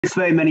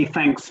Very many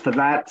thanks for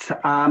that.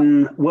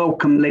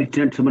 Welcome, ladies and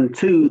gentlemen,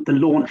 to the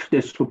launch of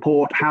this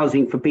report,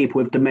 Housing for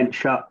People with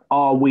Dementia,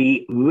 Are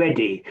We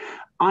Ready?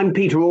 I'm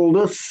Peter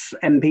Aldous,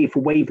 MP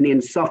for Waveney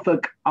and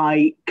Suffolk.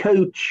 I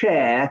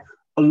co-chair,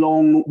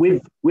 along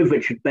with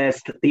Richard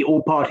Best, the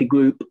All Party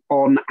Group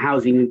on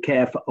Housing and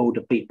Care for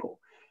Older People.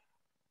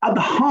 At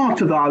the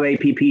heart of our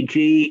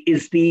APPG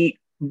is the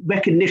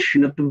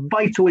recognition of the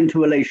vital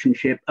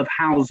interrelationship of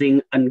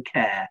housing and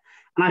care.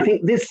 And I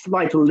think this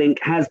vital link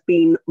has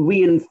been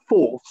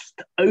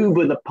reinforced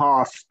over the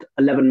past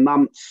 11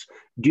 months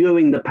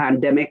during the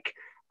pandemic,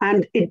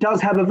 and it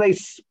does have a very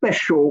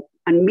special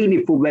and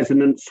meaningful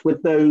resonance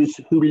with those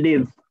who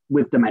live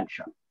with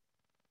dementia.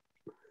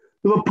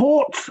 The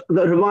report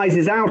that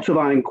arises out of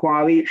our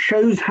inquiry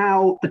shows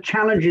how the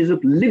challenges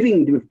of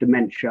living with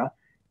dementia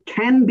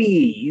can be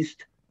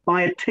eased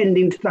by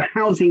attending to the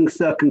housing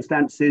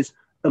circumstances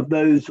of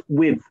those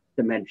with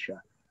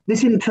dementia.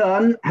 This in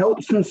turn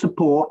helps and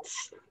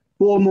supports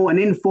formal and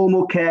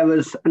informal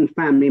carers and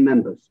family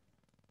members.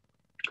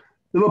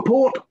 The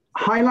report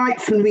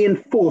highlights and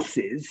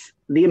reinforces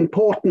the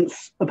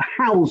importance of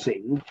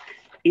housing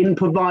in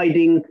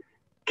providing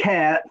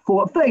care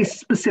for a very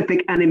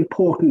specific and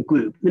important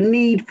group. The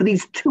need for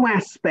these two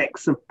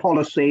aspects of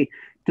policy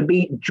to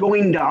be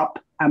joined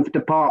up and for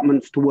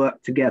departments to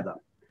work together.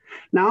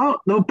 Now,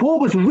 the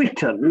report was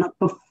written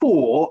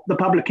before the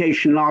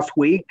publication last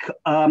week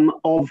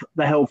of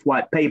the Health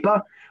White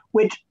Paper,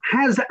 which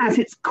has as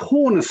its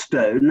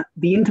cornerstone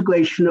the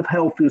integration of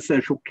health and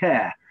social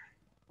care.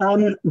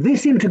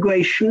 This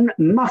integration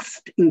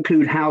must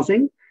include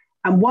housing,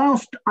 and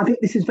whilst I think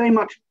this is very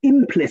much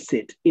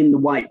implicit in the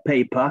White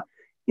Paper,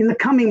 in the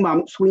coming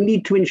months we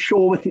need to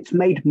ensure that it's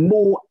made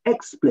more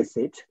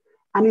explicit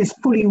and is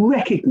fully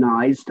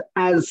recognised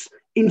as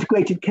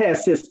integrated care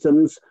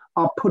systems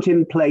are put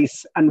in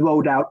place and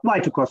rolled out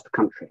right across the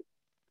country.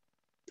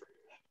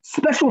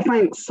 Special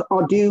thanks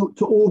are due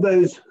to all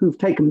those who've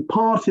taken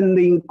part in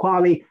the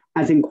inquiry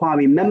as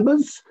inquiry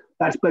members.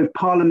 That's both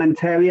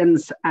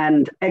parliamentarians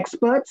and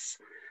experts.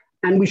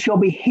 And we shall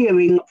be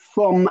hearing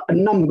from a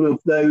number of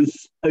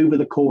those over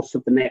the course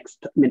of the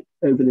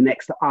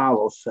next hour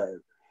or so.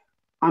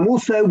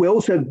 We're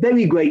also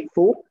very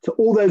grateful to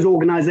all those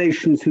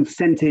organisations who've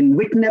sent in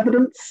written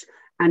evidence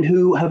and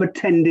who have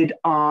attended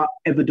our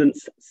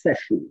evidence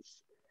sessions.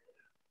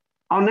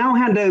 I'll now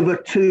hand over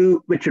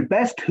to Richard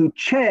Best, who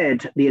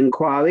chaired the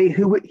inquiry,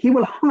 he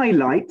will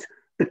highlight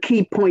the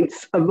key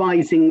points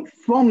arising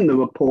from the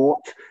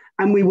report,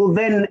 and we will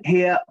then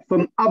hear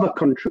from other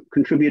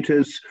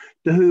contributors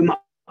to whom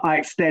I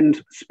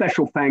extend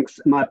special thanks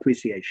and my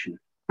appreciation.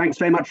 Thanks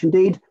very much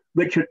indeed.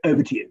 Richard,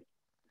 over to you.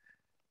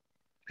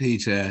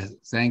 Peter,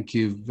 thank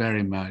you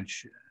very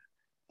much.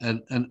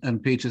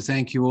 And Peter,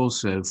 thank you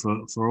also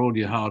for all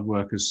your hard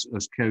work as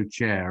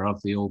co-chair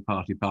of the All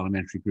Party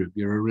Parliamentary Group.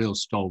 You're a real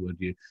stalwart.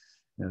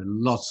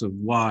 Lots of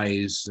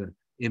wise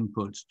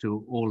input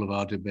to all of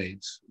our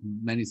debates.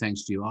 Many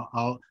thanks to you.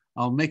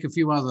 I'll make a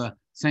few other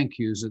thank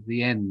yous at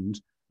the end,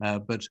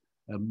 but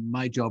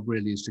my job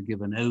really is to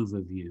give an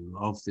overview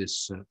of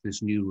this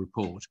new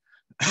report.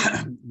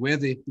 we're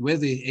the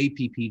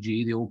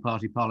APPG, the All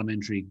Party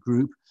Parliamentary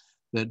Group,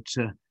 that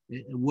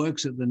it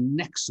works at the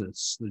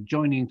nexus, the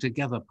joining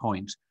together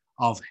point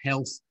of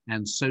health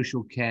and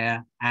social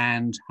care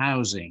and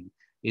housing.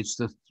 It's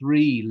the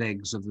three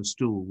legs of the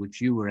stool,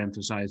 which you were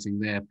emphasizing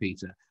there,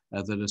 Peter,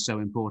 that are so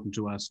important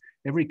to us.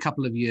 Every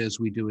couple of years,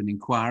 we do an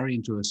inquiry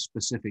into a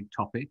specific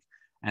topic,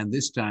 and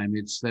this time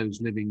it's those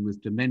living with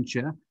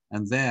dementia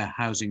and their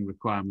housing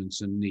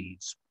requirements and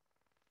needs.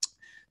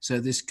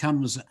 So this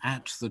comes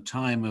at the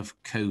time of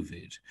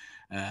COVID.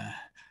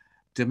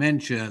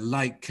 Dementia,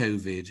 like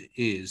COVID,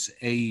 is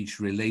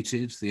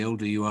age-related. The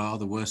older you are,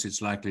 the worse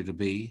it's likely to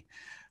be.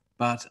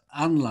 But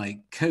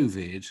unlike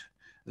COVID,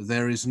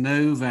 there is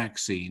no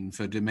vaccine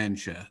for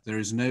dementia. There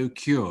is no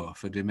cure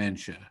for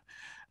dementia.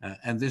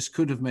 And this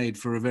could have made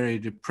for a very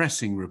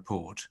depressing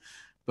report.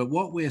 But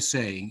what we're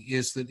saying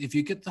is that if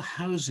you get the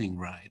housing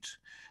right,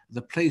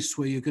 the place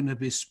where you're going to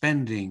be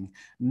spending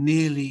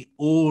nearly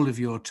all of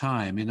your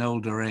time in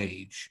older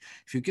age,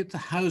 if you get the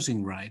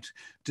housing right,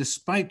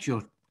 despite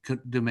your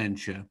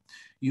dementia,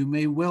 you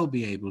may well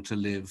be able to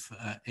live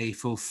a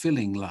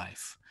fulfilling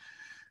life.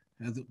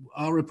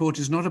 Our report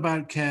is not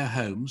about care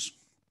homes.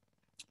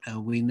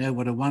 We know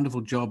what a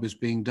wonderful job is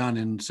being done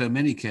in so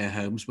many care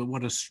homes, but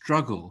what a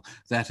struggle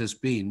that has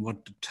been,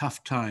 what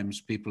tough times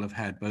people have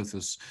had, both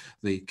as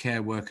the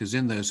care workers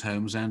in those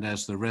homes and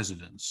as the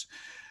residents.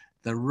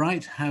 The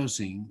right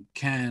housing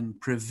can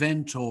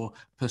prevent or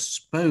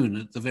postpone,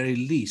 at the very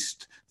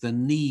least, the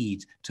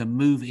need to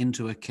move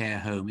into a care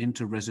home,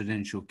 into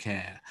residential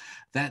care.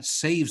 That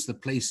saves the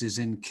places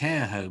in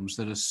care homes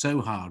that are so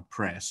hard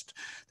pressed.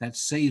 That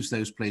saves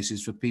those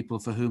places for people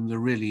for whom there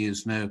really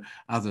is no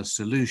other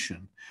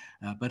solution.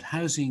 But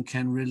housing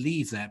can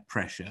relieve that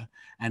pressure,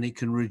 and it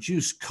can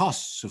reduce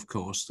costs, of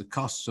course, the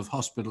costs of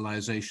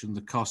hospitalization,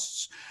 the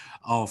costs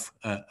of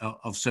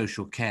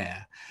social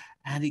care.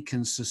 And it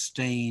can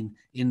sustain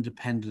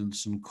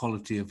independence and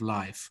quality of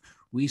life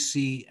we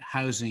see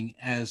housing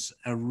as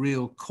a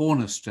real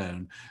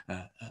cornerstone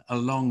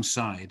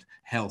alongside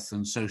health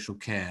and social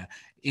care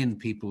in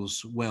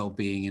people's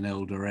well-being in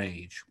older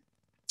age.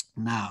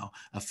 Now,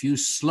 a few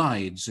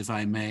slides, if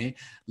I may.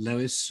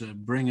 Lois,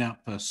 bring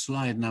up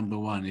slide number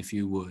 1, if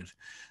you would.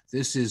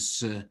 This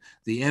is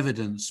the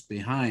evidence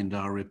behind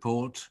our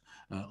report,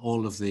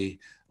 all of the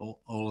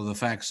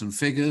facts and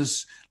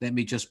figures. Let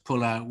me just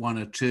pull out one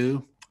or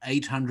two.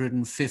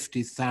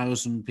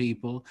 850,000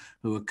 people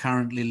who are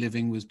currently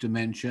living with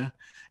dementia.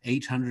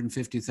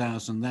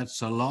 850,000,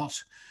 that's a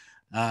lot.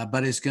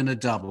 But it's going to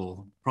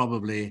double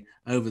probably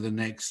over the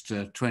next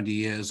 20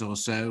 years or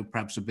so,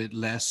 perhaps a bit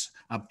less,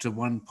 up to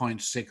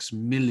 1.6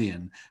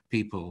 million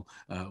people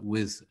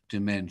with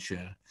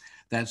dementia.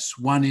 That's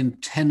 1 in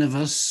 10 of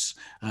us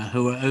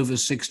who are over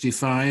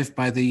 65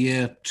 by the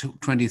year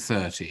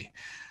 2030.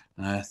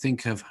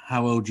 Think of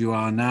how old you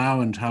are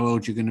now and how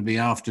old you're going to be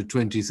after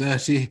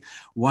 2030.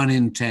 1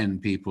 in 10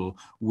 people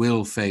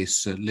will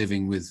face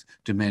living with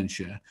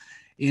dementia.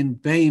 In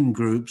BAME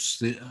groups,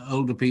 the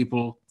older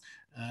people,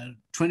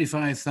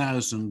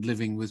 25,000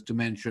 living with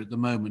dementia at the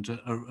moment,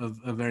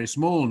 a very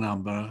small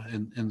number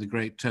in the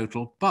great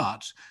total,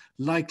 but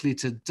likely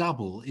to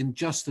double in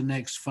just the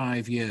next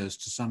 5 years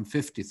to some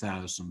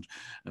 50,000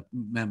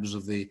 members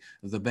of the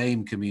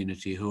BAME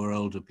community who are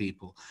older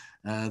people.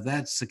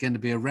 That's going to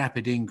be a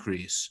rapid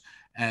increase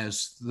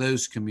as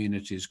those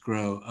communities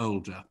grow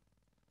older.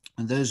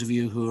 And those of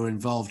you who are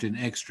involved in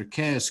extra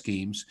care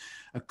schemes,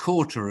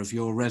 1/4 of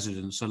your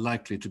residents are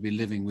likely to be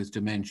living with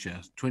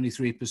dementia.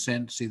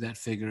 23%, see that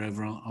figure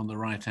over on the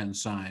right-hand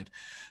side.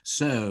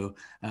 So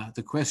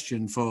the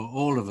question for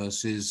all of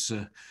us is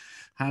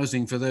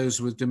housing for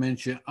those with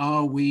dementia,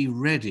 are we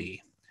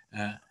ready?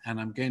 And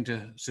I'm going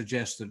to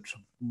suggest that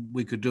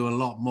we could do a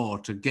lot more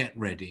to get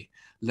ready.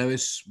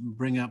 Lois,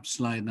 bring up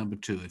slide number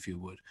 2, if you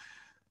would.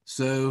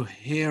 So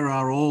here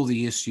are all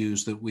the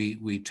issues that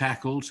we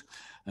tackled.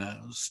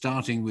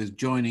 Starting with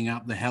joining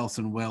up the health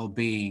and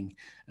well-being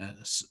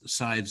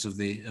sides of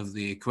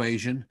the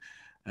equation.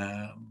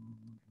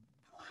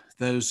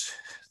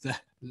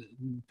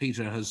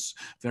 Peter has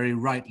very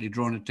rightly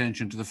drawn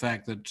attention to the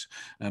fact that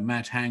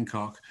Matt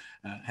Hancock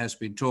has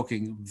been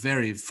talking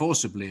very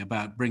forcibly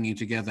about bringing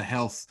together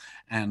health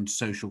and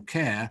social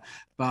care,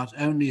 but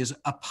only as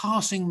a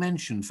passing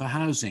mention for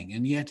housing.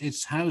 And yet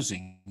it's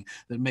housing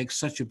that makes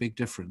such a big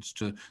difference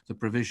to the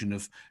provision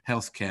of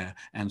healthcare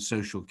and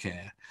social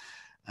care.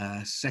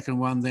 Second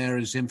one there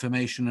is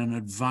information and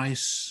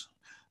advice.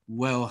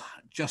 Well,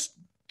 just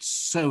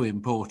so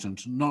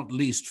important, not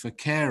least for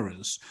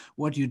carers.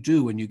 What do you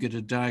do when you get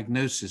a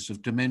diagnosis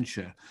of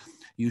dementia?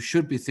 You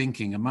should be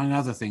thinking, among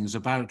other things,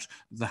 about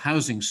the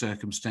housing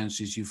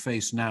circumstances you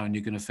face now and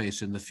you're going to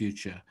face in the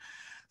future.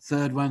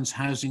 Third one's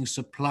housing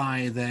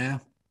supply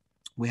there.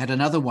 We had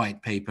another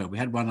white paper. We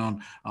had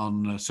one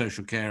on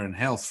social care and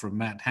health from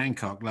Matt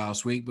Hancock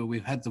last week, but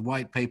we've had the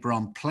white paper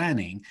on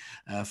planning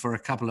for a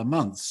couple of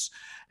months.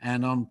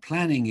 And on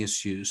planning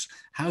issues,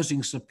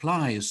 housing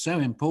supply is so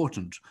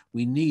important.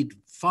 We need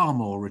far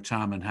more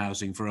retirement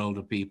housing for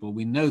older people.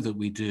 We know that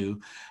we do,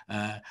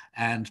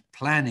 and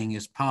planning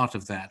is part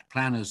of that.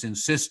 Planners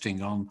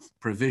insisting on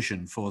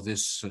provision for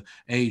this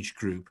age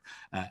group,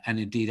 and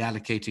indeed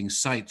allocating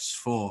sites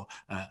for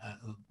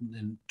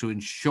to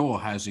ensure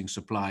housing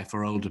supply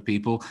for older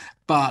people,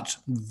 but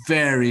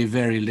very,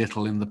 very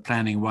little in the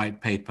planning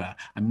white paper.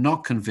 I'm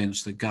not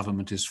convinced that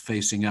government is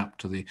facing up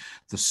to the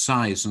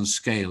size and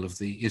scale of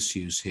the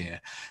issues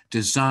here.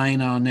 Design,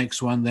 our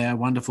next one there,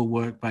 wonderful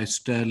work by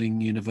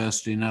Stirling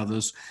University and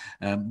others.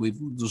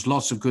 There's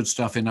lots of good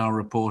stuff in our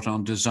report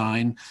on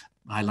design.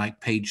 I like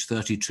page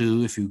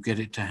 32 if you get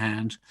it to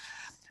hand.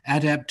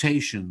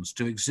 Adaptations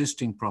to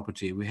existing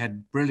property. We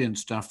had brilliant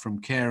stuff from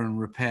Care and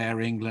Repair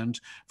England,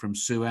 from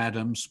Sue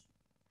Adams.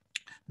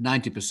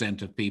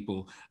 90% of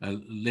people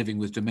living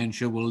with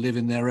dementia will live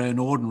in their own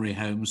ordinary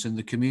homes in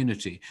the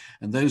community.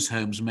 And those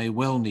homes may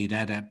well need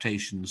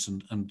adaptations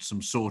and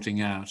some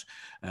sorting out.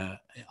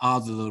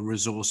 Are there the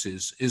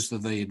resources? Is there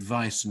the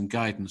advice and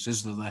guidance?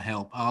 Is there the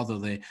help? Are there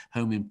the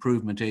home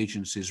improvement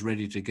agencies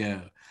ready to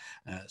go?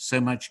 So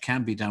much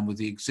can be done with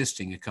the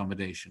existing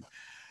accommodation.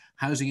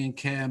 Housing and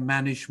care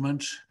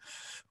management.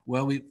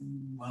 Well,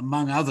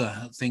 among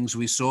other things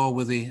we saw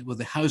with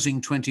the Housing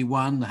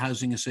 21, the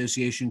housing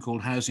association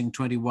called Housing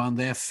 21,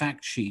 their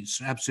fact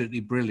sheets, absolutely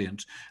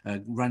brilliant,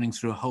 running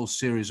through a whole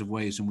series of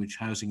ways in which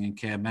housing and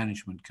care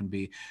management can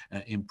be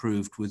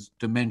improved, with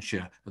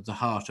dementia at the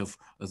heart of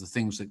the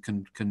things that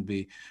can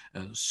be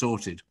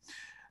sorted.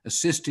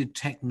 Assisted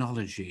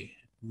technology.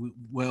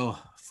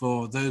 Well,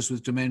 for those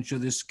with dementia,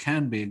 this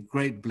can be a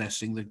great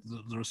blessing.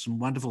 There are some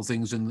wonderful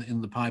things in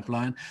the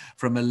pipeline,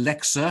 from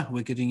Alexa,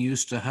 we're getting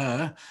used to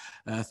her,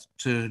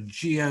 to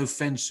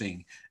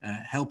geofencing,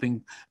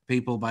 helping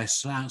people by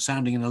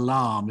sounding an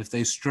alarm if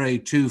they stray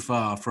too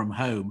far from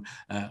home.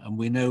 And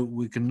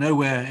we can know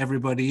where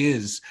everybody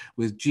is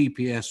with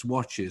GPS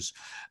watches.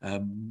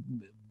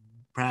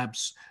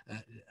 Perhaps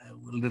a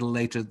little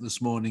later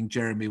this morning,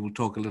 Jeremy will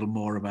talk a little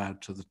more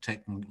about the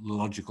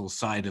technological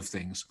side of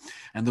things.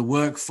 And the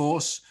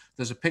workforce,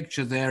 There's a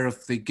picture there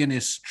of the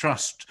Guinness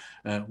Trust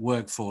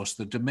workforce,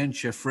 the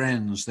dementia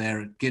friends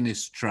there at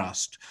Guinness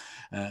Trust.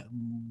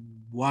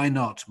 Why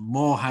not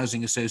more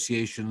housing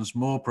associations,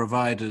 more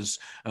providers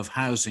of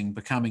housing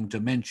becoming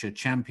dementia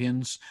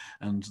champions,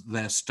 and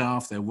their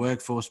staff, their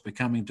workforce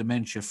becoming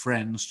dementia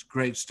friends?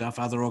 Great stuff.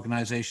 Other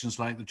organizations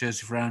like the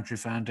Joseph Rowntree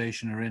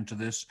Foundation are into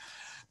this.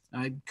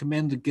 I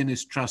commend the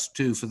Guinness Trust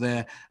too for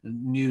their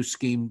new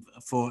scheme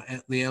for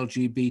the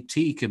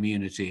LGBT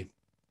community.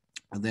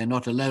 They're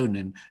not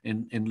alone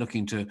in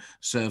looking to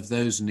serve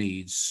those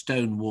needs.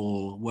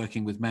 Stonewall,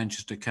 working with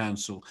Manchester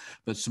Council,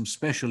 but some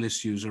special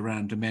issues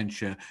around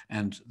dementia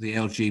and the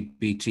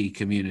LGBT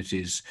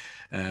communities.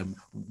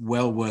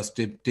 Well worth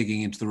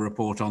digging into the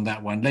report on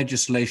that one.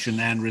 Legislation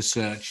and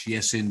research,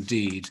 yes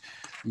indeed.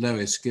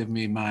 Lois, give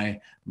me my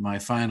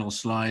final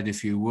slide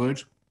if you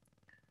would.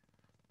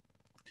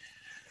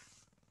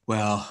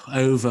 Well,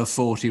 over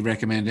 40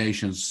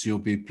 recommendations. You'll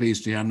be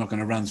pleased to hear I'm not going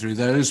to run through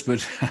those,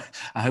 but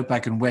I hope I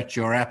can whet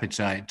your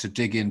appetite to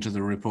dig into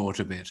the report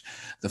a bit.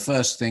 The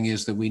first thing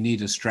is that we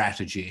need a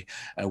strategy.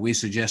 We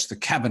suggest the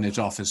Cabinet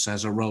Office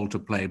has a role to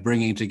play,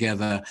 bringing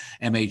together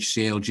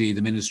MHCLG,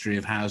 the Ministry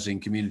of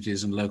Housing,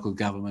 Communities and Local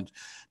Government,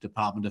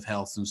 Department of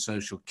Health and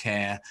Social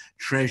Care,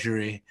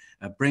 Treasury,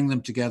 bring them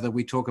together.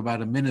 We talk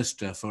about a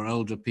minister for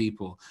older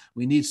people.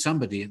 We need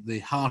somebody at the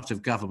heart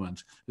of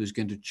government who's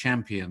going to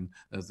champion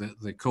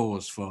the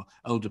cause for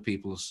older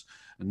people's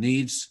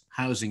needs,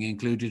 housing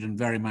included, and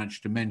very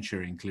much dementia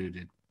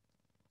included.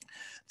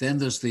 Then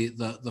there's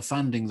the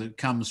funding that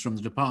comes from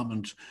the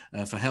Department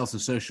for Health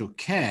and Social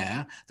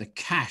Care, the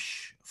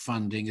cash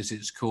funding as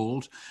it's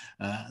called.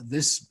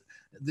 This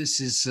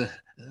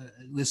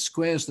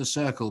squares the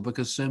circle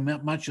because so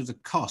much of the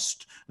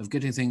cost of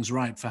getting things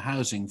right for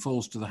housing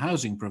falls to the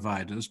housing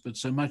providers, but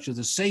so much of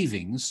the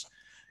savings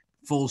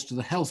falls to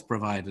the health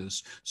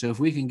providers. So if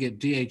we can get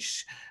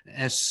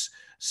DHSC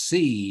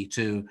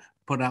to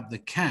put up the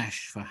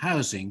cash for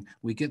housing,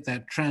 we get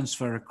that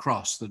transfer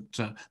across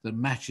that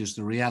matches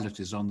the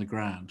realities on the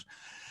ground.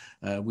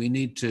 We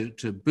need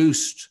to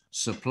boost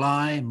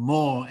supply,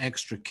 more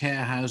extra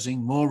care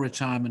housing, more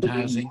retirement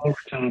housing.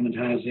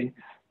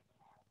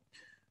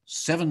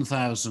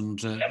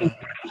 7,000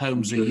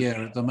 homes a year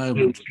at the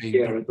moment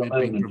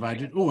being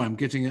provided. Oh, I'm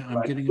getting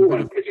a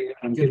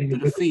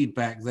bit of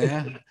feedback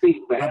there.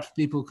 Perhaps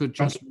people could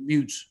just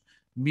mute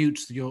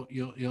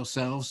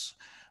yourselves.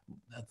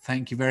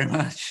 Thank you very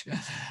much.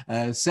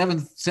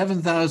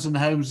 7,000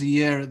 homes a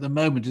year at the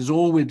moment is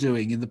all we're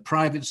doing in the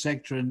private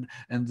sector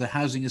and the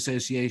housing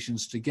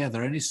associations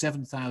together. Only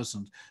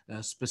 7,000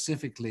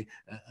 specifically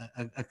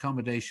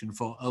accommodation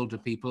for older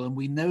people. And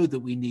we know that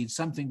we need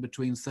something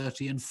between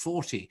 30 and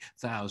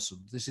 40,000.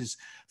 This is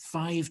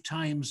 5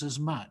 times as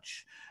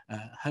much.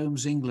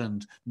 Homes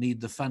England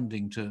need the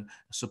funding to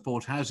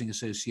support housing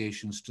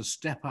associations to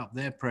step up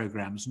their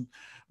programs. And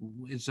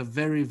it's a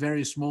very,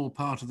 very small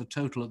part of the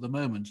total at the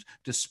moment,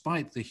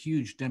 despite the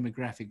huge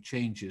demographic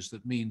changes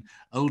that mean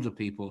older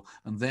people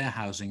and their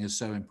housing is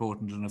so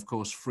important, and of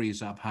course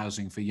frees up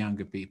housing for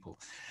younger people.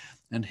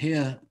 And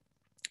here,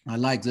 I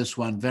like this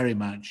one very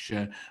much,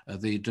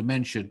 the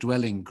dementia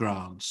dwelling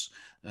grants.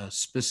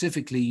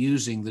 Specifically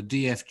using the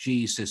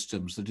DFG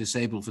systems, the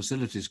Disabled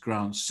Facilities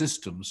Grant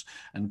systems,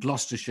 and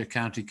Gloucestershire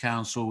County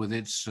Council with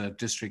its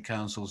district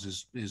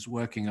councils is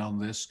working on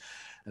this.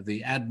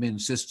 The admin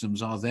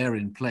systems are there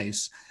in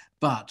place,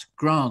 but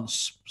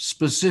grants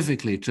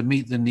specifically to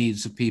meet the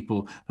needs of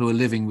people who are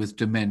living with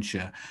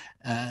dementia.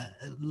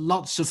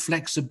 Lots of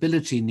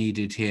flexibility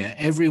needed here.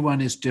 Everyone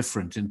is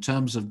different in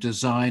terms of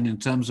design, in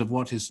terms of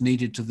what is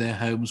needed to their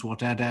homes,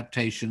 what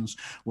adaptations,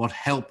 what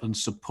help and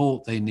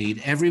support they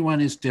need. Everyone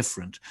is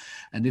different.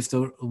 And if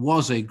there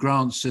was a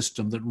grant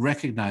system that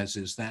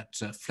recognizes that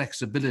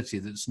flexibility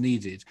that's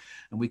needed,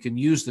 and we can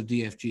use the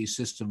DFG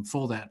system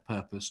for that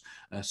purpose,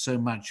 so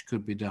much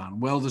could be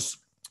done. Well, there's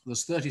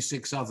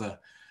 36 other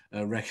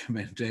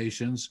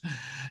recommendations,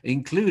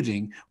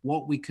 including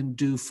what we can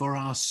do for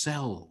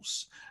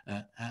ourselves.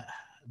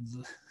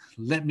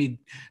 Let me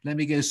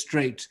go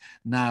straight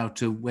now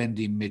to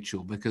Wendy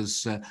Mitchell,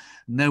 because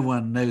no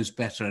one knows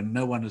better and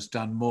no one has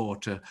done more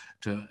to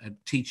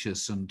teach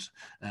us and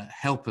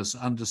help us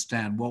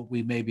understand what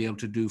we may be able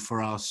to do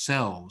for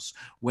ourselves.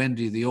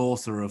 Wendy, the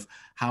author of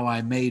How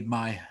I Made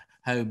My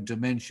Home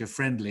Dementia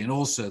Friendly, and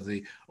also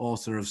the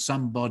author of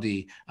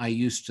Somebody I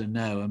Used to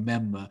Know,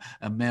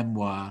 a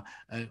memoir.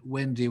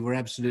 Wendy, we're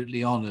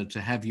absolutely honored to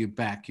have you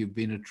back. You've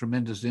been a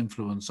tremendous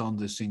influence on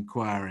this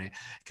inquiry.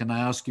 Can I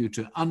ask you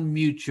to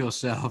unmute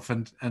yourself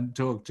and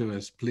talk to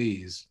us,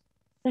 please?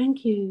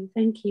 Thank you.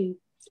 Thank you.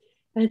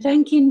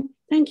 Thank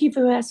you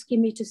for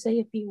asking me to say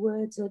a few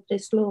words at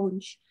this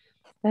launch.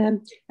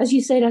 As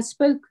you said, I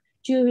spoke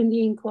during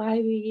the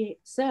inquiry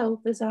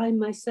itself, as I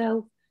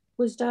myself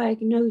was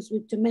diagnosed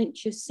with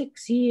dementia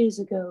 6 years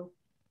ago.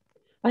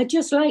 I'd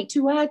just like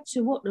to add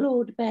to what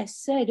Lord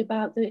Best said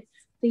about the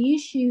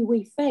issue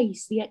we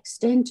face, the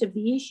extent of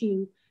the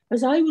issue,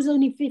 as I was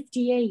only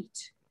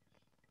 58.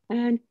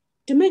 And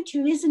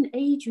dementia isn't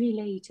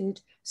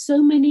age-related.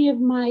 So many of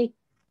my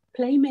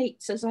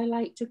playmates, as I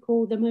like to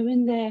call them, are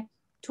in their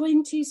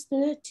 20s,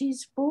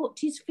 30s,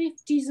 40s,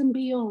 50s and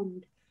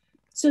beyond.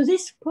 So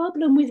this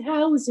problem with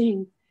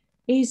housing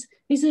is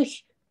an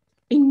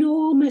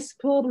enormous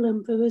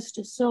problem for us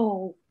to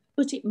solve,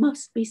 but it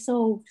must be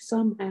solved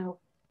somehow.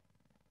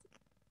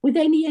 With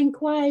any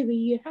inquiry,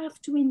 you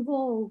have to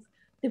involve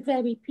the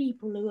very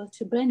people who are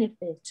to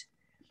benefit.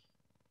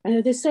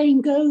 The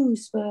same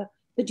goes for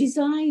the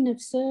design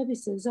of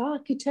services,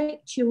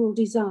 architectural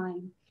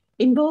design.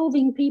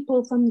 Involving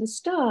people from the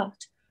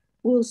start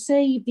will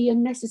save the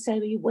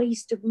unnecessary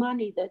waste of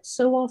money that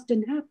so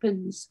often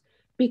happens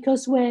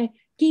because what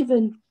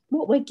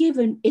we're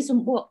given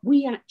isn't what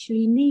we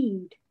actually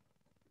need.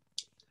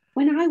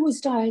 When I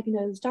was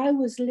diagnosed, I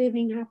was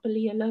living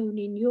happily alone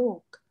in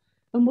York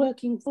and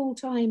working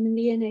full-time in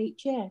the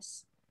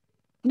NHS.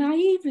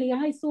 Naively,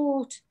 I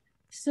thought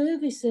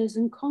services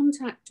and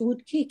contact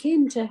would kick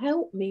in to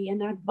help me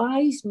and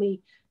advise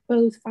me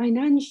both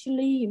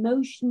financially,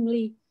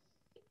 emotionally.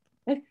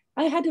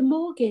 I had a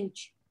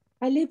mortgage.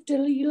 I lived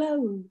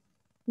alone,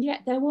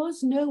 yet there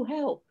was no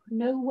help,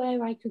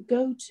 nowhere I could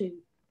go to.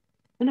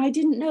 And I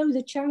didn't know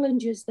the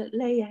challenges that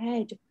lay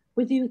ahead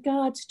with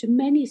regards to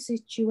many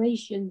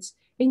situations,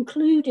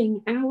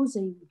 including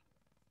housing.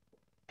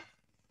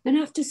 And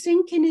after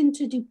sinking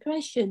into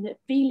depression at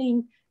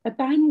feeling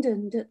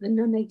abandoned at the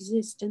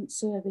non-existent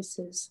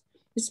services,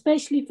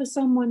 especially for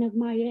someone of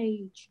my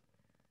age,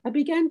 I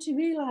began to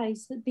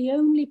realize that the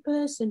only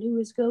person who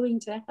was going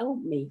to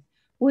help me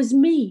was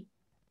me.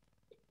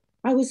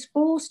 I was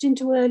forced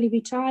into early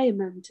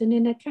retirement and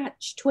in a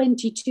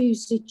catch-22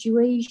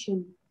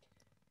 situation.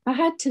 I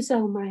had to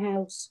sell my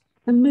house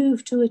and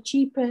move to a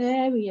cheaper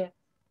area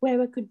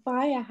where I could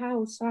buy a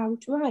house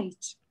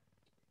outright,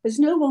 as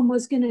no one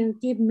was going to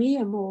give me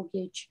a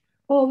mortgage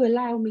or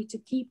allow me to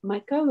keep my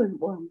current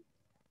one.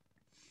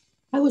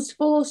 I was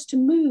forced to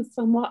move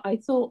from what I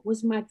thought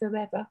was my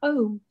forever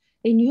home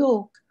in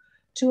York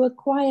to a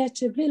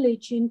quieter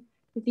village in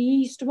the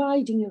East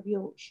Riding of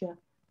Yorkshire.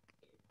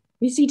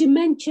 You see,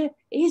 dementia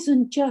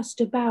isn't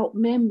just about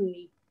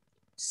memory.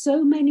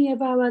 So many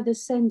of our other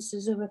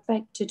senses are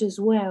affected as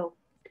well.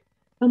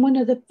 And one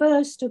of the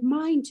first of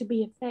mine to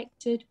be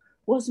affected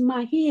was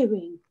my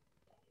hearing.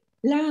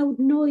 Loud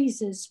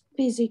noises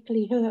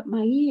physically hurt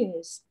my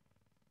ears.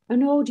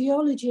 And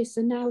audiologists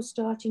are now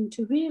starting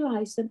to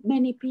realize that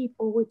many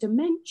people with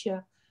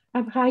dementia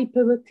have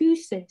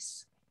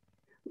hyperacusis,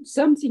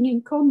 something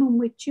in common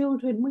with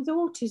children with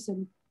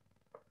autism.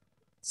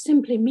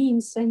 Simply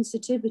means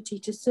sensitivity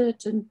to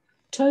certain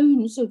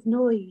tones of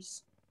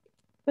noise.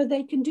 But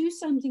they can do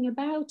something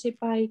about it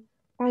by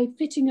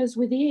fitting us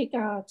with ear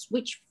guards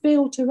which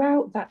filter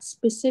out that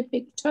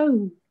specific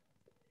tone.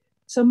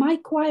 So my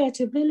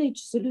quieter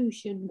village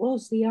solution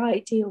was the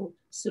ideal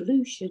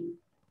solution.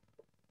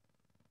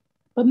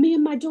 But me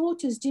and my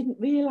daughters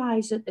didn't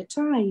realize at the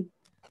time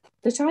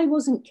that I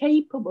wasn't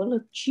capable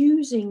of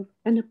choosing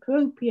an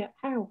appropriate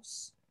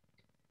house.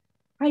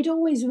 I'd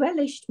always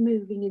relished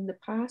moving in the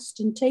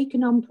past and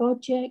taken on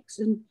projects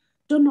and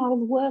done all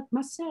the work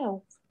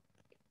myself.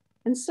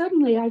 And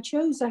suddenly I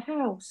chose a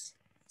house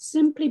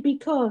simply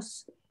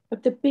because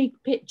of the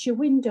big picture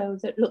window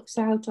that looks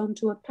out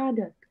onto a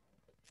paddock,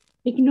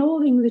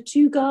 ignoring the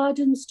 2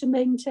 gardens to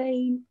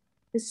maintain,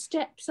 the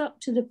steps up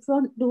to the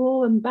front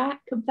door and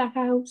back of the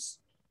house,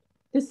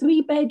 the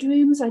 3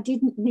 bedrooms I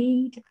didn't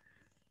need.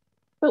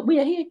 But we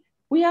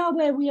are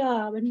where we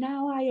are, and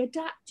now I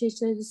adapt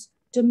it as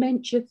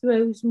dementia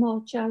throws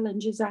more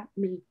challenges at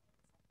me.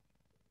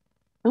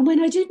 And when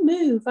I did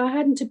move, I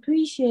hadn't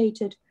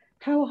appreciated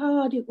how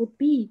hard it would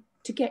be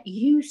to get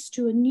used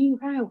to a new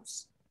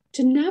house,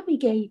 to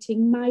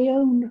navigating my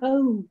own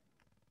home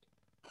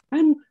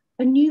and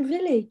a new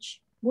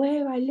village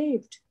where I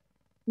lived,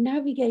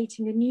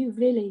 navigating a new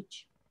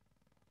village.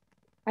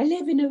 I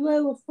live in a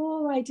row of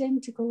 4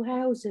 identical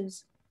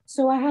houses,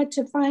 so I had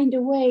to find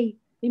a way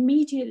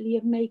immediately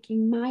of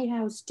making my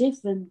house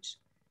different.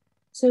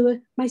 So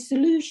my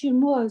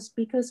solution was,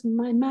 because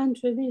my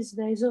mantra is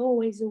there's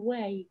always a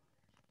way,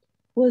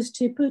 was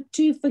to put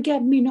 2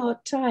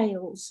 forget-me-not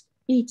tiles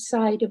each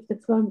side of the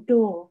front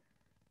door.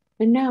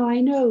 And now I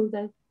know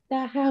that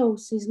that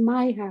house is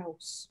my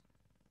house.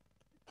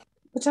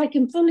 But I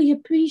can fully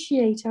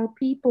appreciate how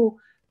people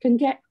can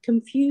get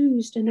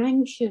confused and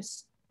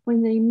anxious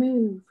when they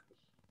move.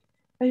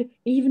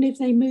 Even if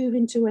they move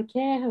into a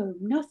care home,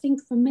 nothing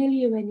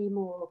familiar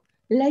anymore,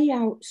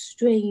 layout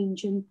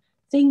strange and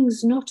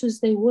things not as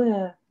they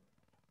were.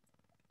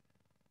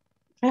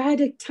 I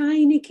had a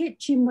tiny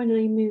kitchen when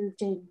I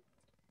moved in,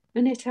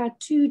 and it had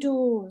 2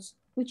 doors,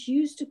 which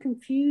used to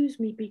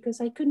confuse me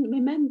because I couldn't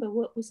remember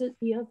what was at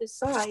the other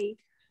side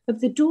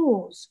of the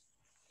doors.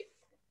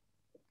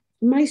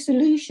 My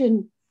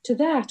solution to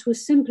that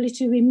was simply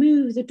to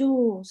remove the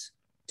doors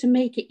to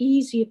make it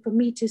easier for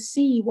me to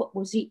see what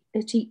was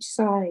at each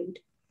side.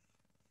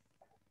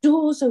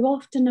 Doors are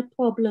often a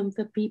problem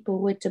for people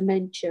with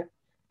dementia.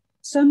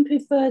 Some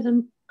prefer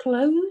them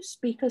closed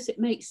because it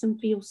makes them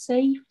feel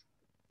safe,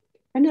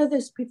 and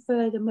others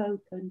prefer them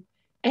open.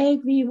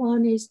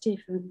 Everyone is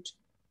different.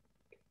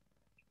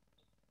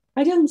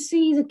 I don't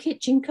see the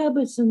kitchen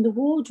cupboards and the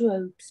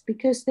wardrobes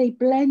because they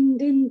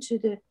blend into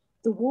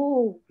the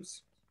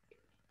walls.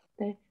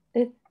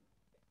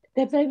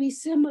 They're very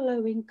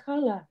similar in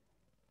colour.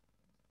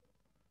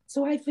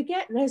 So I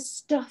forget there's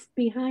stuff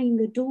behind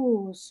the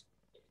doors.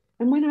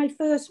 And when I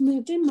first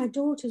moved in, my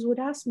daughters would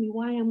ask me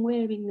why I'm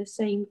wearing the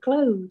same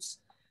clothes.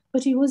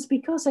 But it was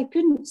because I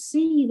couldn't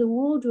see the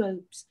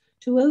wardrobes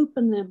to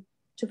open them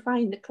to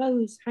find the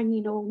clothes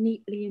hanging all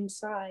neatly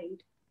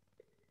inside.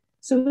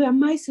 So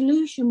my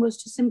solution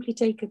was to simply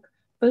take a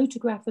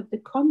photograph of the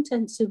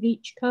contents of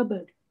each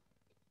cupboard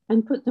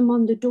and put them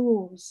on the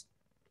doors.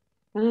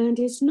 And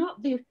it's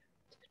not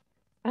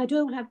I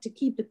don't have to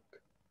keep the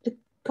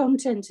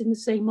content in the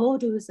same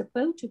order as the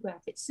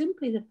photograph. It's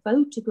simply the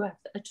photograph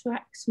that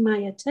attracts my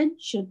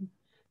attention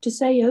to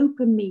say,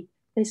 open me,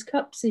 there's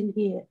cups in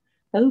here.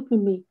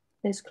 Open me,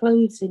 there's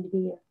clothes in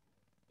here.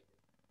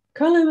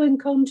 Colour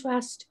and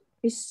contrast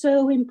is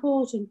so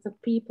important for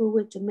people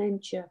with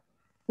dementia.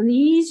 And the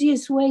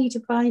easiest way to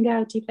find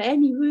out if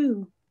any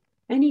room,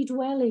 any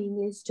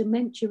dwelling is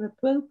dementia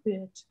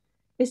appropriate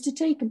is to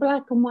take a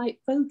black and white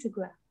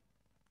photograph.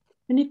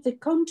 And if the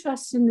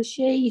contrasts in the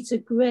shades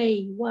of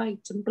grey,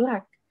 white and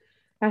black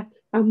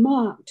are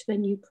marked,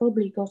 then you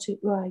probably got it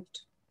right.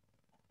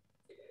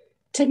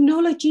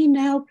 Technology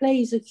now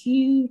plays a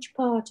huge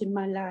part in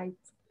my life,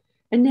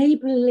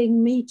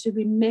 enabling me to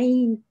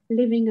remain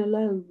living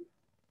alone.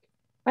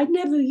 I'd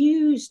never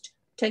used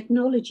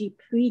technology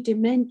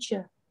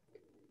pre-dementia.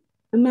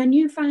 And my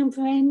newfound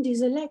friend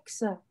is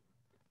Alexa.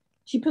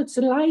 She puts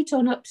a light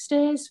on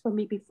upstairs for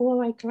me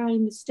before I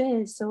climb the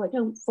stairs so I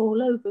don't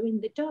fall over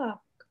in the dark.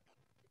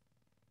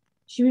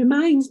 She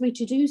reminds me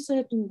to do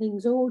certain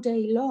things all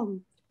day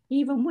long.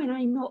 Even when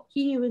I'm not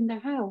here in the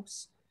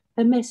house,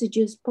 her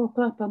messages pop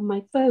up on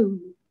my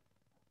phone.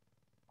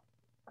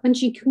 And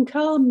she can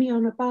calm me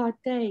on a bad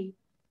day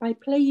by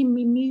playing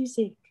me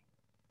music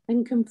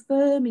and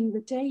confirming the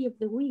day of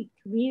the week,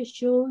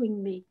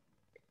 reassuring me.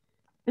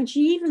 And she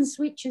even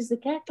switches the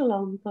kettle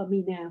on for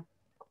me now.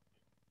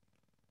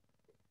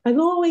 I've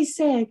always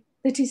said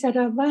that it's an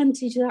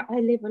advantage that I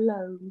live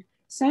alone.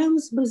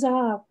 Sounds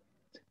bizarre,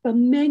 but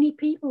many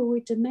people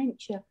with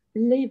dementia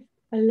live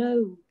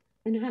alone.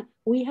 And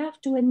we have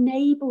to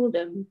enable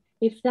them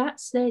if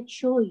that's their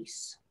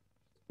choice.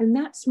 And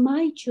that's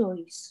my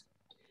choice.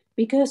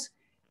 Because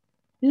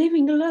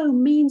living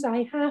alone means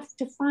I have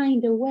to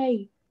find a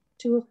way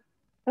to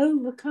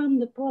overcome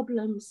the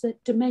problems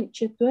that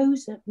dementia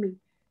throws at me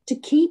to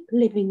keep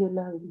living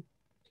alone.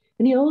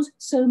 And it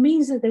also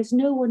means that there's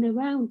no one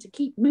around to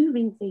keep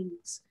moving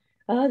things.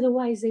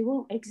 Otherwise, they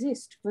won't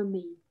exist for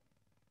me.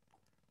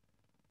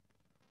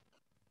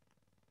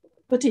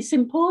 But it's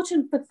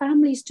important for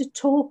families to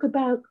talk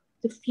about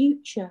the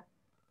future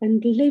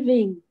and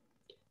living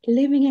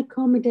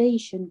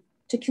accommodation,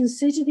 to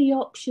consider the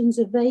options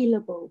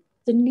available,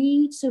 the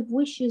needs and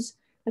wishes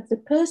of the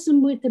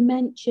person with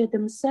dementia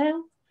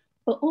themselves,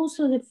 but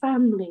also the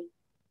family.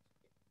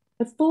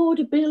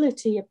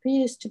 Affordability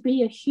appears to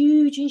be a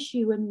huge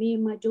issue when me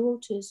and my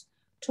daughters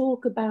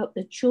talk about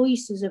the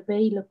choices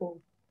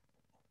available.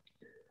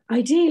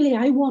 Ideally,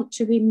 I want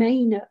to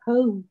remain at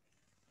home.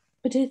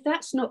 But if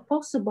that's not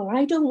possible,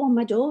 I don't want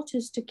my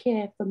daughters to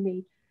care for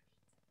me.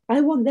 I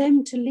want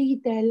them to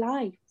lead their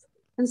life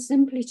and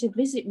simply to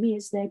visit me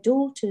as their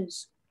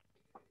daughters.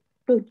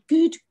 But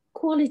good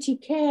quality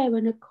care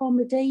and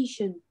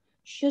accommodation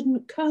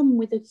shouldn't come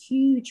with a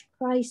huge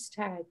price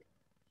tag,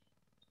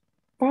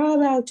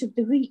 far out of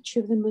the reach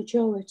of the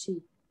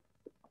majority.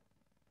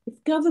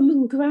 If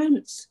government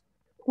grants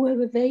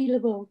were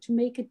available to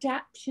make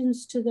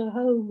adaptations to the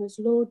home, as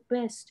Lord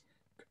Best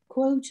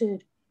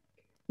quoted,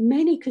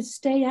 many could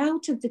stay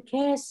out of the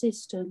care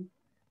system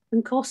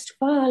and cost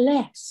far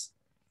less.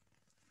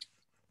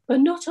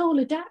 But not all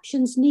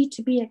adaptations need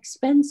to be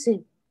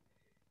expensive.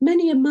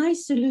 Many of my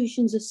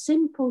solutions are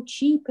simple,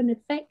 cheap, and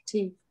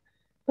effective,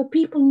 but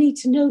people need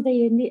to know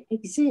they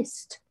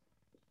exist.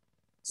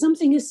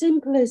 Something as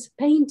simple as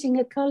painting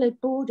a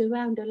coloured border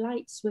around a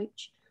light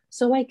switch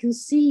so I can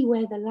see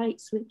where the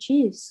light switch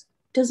is.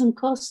 It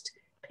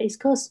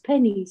costs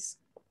pennies.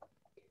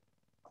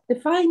 The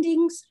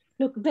findings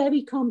look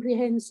very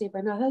comprehensive,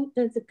 and I hope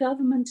that the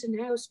government and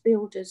house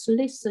builders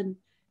listen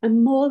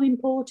and, more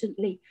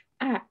importantly,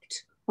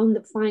 act on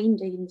the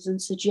findings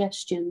and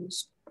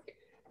suggestions.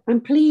 I'm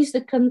pleased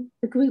that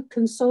the group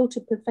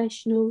consulted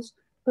professionals,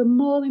 but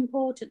more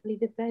importantly,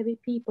 the very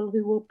people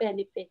who will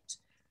benefit,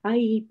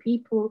 i.e.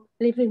 people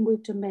living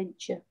with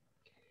dementia.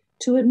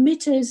 To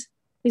admit us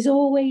is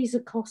always a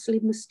costly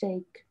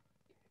mistake,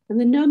 and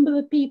the number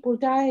of people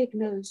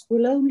diagnosed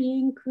will only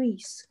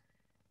increase.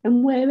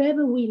 And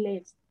wherever we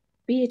live,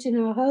 be it in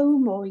our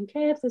home or in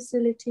care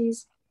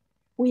facilities,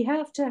 we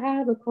have to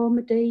have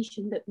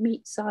accommodation that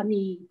meets our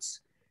needs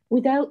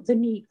without the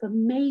need for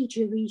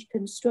major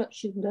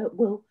reconstruction that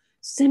will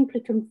simply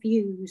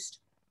confuse.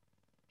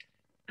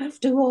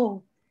 After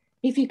all,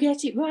 if you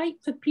get it right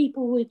for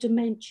people with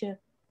dementia,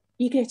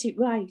 you get it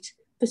right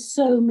for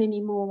so many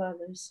more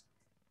others.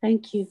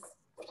 Thank you.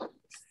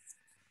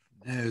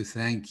 No,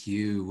 thank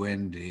you,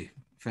 Wendy,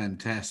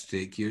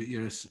 Fantastic.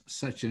 You're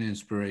such an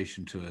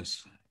inspiration to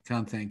us.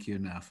 Can't thank you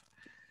enough.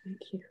 Thank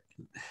you.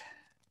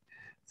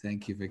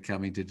 Thank you for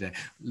coming today.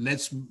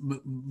 Let's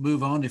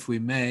move on, if we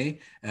may.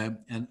 And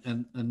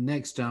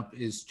next up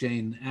is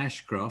Jane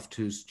Ashcroft,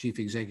 who's Chief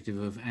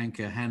Executive of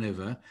Anchor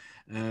Hanover.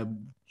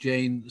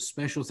 Jane,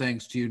 special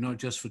thanks to you, not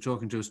just for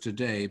talking to us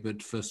today,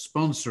 but for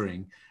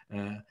sponsoring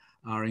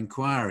our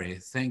inquiry.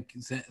 Thank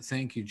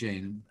you,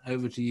 Jane.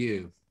 Over to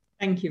you.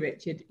 Thank you,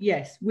 Richard.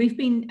 Yes, we've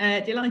been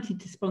delighted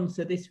to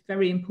sponsor this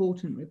very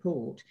important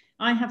report.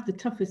 I have the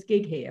toughest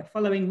gig here,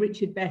 following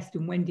Richard Best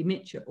and Wendy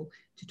Mitchell,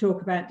 to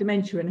talk about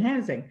dementia and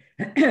housing,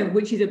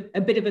 which is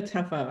a bit of a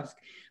tough ask.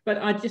 But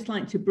I'd just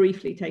like to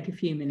briefly take a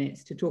few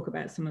minutes to talk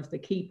about some of the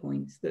key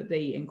points that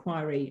the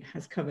inquiry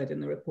has covered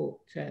and the report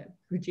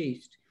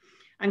produced.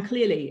 And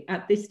clearly,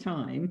 at this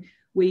time,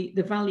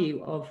 the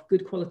value of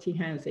good quality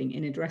housing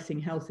in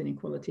addressing health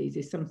inequalities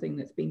is something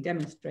that's been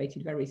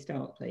demonstrated very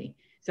starkly.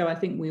 So I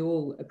think we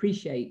all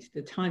appreciate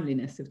the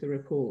timeliness of the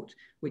report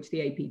which the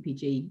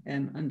APPG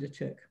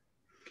undertook.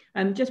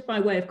 Just by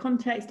way of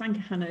context,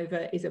 Anchor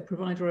Hanover is a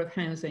provider of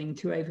housing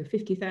to over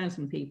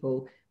 50,000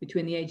 people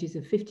between the ages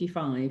of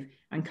 55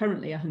 and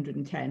currently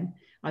 110.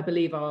 I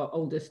believe our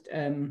oldest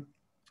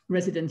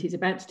resident is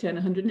about to turn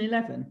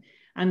 111.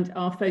 And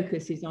our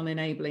focus is on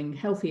enabling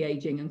healthy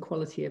ageing and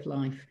quality of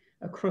life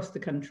across the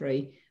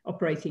country,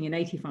 operating in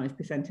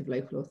 85% of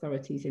local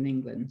authorities in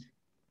England.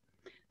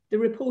 The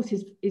report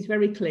is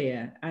very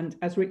clear, and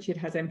as Richard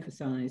has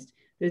emphasised,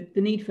 the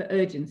need for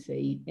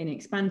urgency in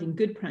expanding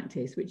good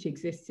practice which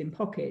exists in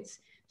pockets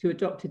to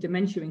adopt a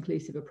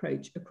dementia-inclusive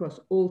approach across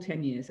all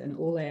tenures and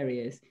all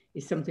areas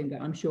is something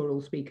that I'm sure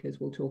all speakers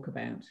will talk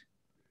about.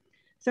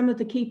 Some of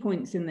the key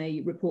points in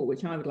the report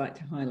which I would like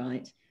to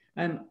highlight.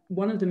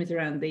 One of them is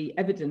around the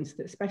evidence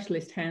that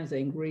specialist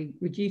housing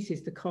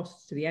reduces the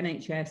costs to the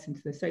NHS and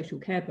to the social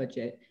care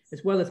budget,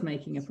 as well as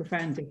making a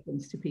profound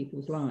difference to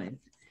people's lives.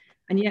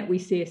 And yet we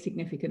see a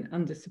significant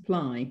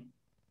undersupply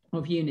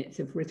of units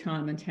of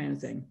retirement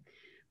housing.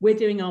 We're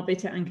doing our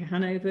bit at Anchor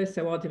Hanover,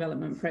 so our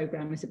development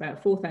programme is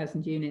about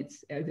 4,000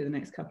 units over the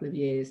next couple of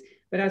years.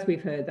 But as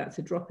we've heard, that's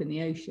a drop in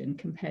the ocean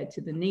compared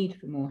to the need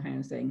for more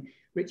housing.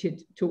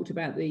 Richard talked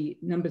about the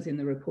numbers in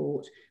the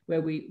report,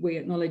 where we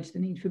acknowledge the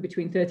need for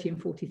between 30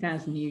 and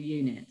 40,000 new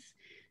units.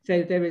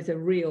 So there is a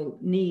real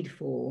need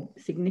for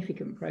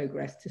significant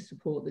progress to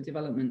support the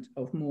development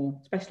of more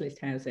specialist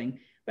housing,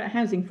 but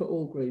housing for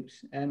all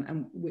groups.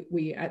 And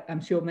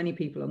I'm sure many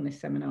people on this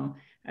seminar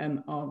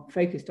are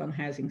focused on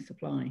housing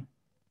supply.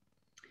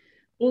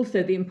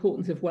 Also, the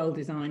importance of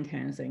well-designed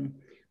housing.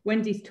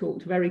 Wendy's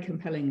talked very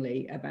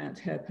compellingly about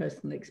her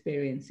personal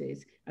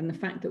experiences and the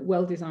fact that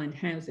well-designed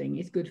housing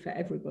is good for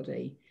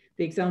everybody.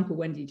 The example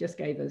Wendy just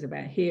gave us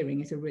about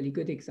hearing is a really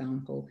good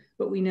example,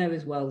 but we know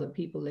as well that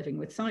people living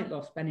with sight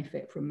loss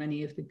benefit from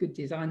many of the good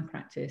design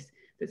practice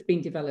that's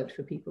been developed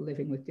for people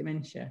living with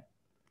dementia.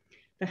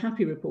 The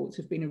Happy reports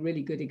have been a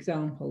really good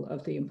example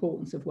of the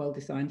importance of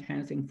well-designed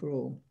housing for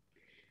all.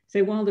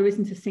 So while there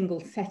isn't a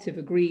single set of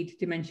agreed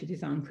dementia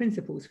design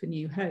principles for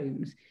new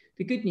homes,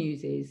 the good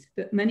news is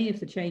that many of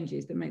the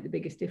changes that make the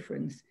biggest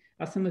difference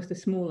are some of the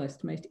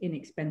smallest, most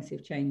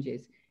inexpensive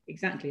changes,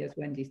 exactly as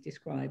Wendy's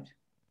described.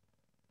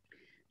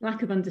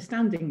 Lack of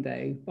understanding,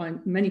 though, by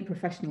many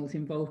professionals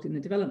involved in the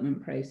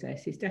development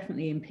process is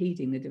definitely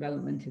impeding the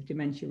development of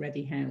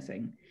dementia-ready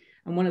housing.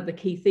 And one of the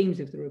key themes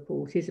of the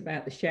report is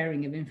about the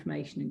sharing of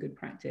information and good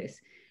practice,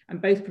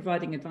 and both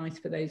providing advice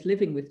for those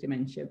living with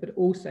dementia, but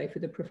also for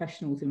the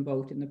professionals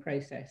involved in the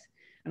process.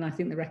 And I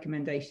think the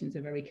recommendations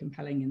are very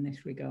compelling in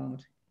this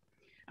regard.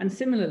 And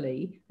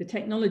similarly, the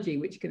technology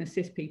which can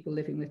assist people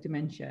living with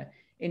dementia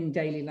in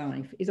daily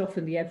life is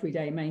often the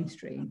everyday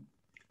mainstream.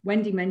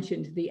 Wendy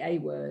mentioned the A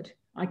word.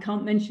 I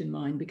can't mention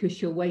mine because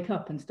she'll wake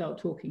up and start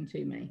talking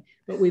to me,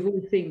 but we've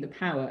all seen the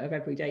power of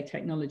everyday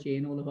technology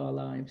in all of our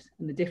lives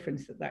and the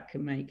difference that that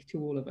can make to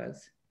all of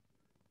us.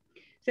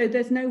 So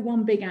there's no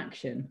one big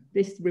action.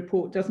 This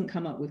report doesn't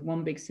come up with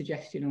one big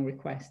suggestion or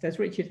request. As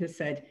Richard has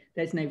said,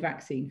 there's no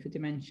vaccine for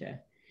dementia.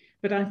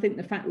 But I think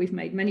the fact we've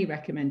made many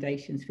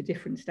recommendations for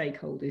different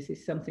stakeholders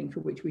is something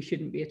for which we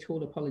shouldn't be at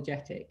all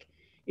apologetic.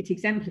 It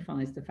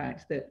exemplifies the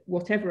fact that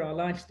whatever our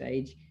life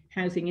stage,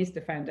 housing is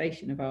the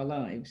foundation of our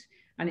lives,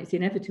 and it's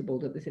inevitable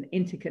that there's an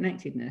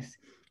interconnectedness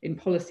in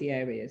policy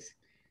areas.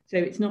 So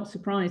it's not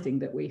surprising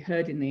that we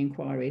heard in the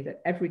inquiry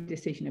that every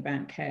decision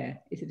about care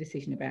is a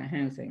decision about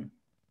housing,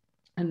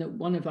 and that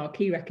one of our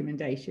key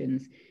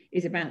recommendations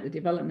is about the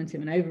development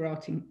of an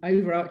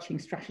overarching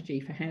strategy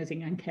for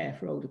housing and care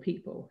for older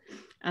people,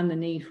 and the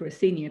need for a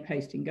senior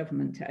post in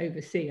government to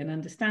oversee and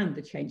understand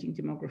the changing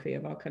demography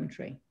of our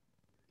country.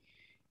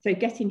 So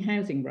getting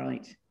housing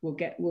right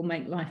will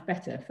make life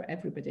better for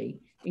everybody,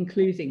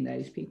 including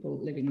those people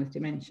living with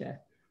dementia.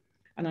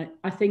 And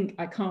I think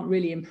I can't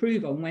really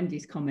improve on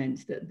Wendy's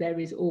comments that there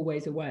is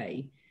always a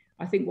way.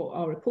 I think what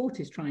our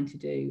report is trying to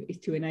do is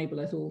to enable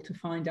us all to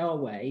find our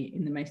way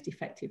in the most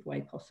effective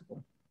way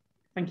possible.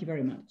 Thank you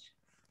very much.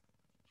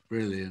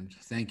 Brilliant.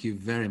 Thank you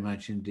very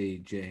much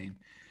indeed, Jane.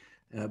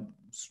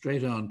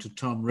 straight on to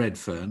Tom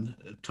Redfern.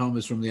 Tom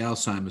is from the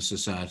Alzheimer's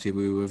Society.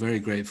 We were very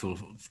grateful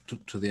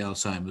to the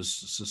Alzheimer's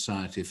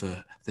Society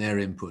for their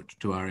input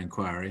to our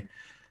inquiry.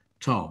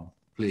 Tom,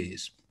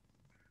 please.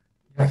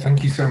 Yeah,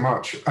 thank you so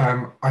much.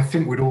 I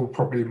think we'd all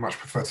probably much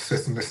prefer to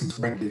sit and listen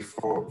to Wendy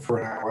for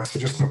an hour, so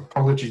just an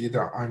apology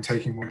that I'm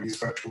taking Wendy's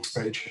virtual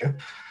stage here.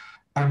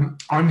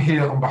 I'm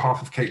here on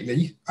behalf of Kate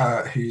Lee,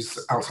 who's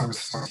Alzheimer's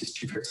Society's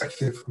Chief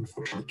Executive.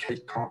 Unfortunately,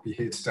 Kate can't be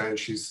here today.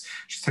 She's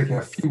taking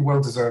a few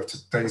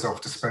well-deserved days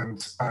off to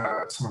spend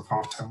some of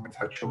half-term with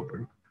her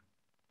children.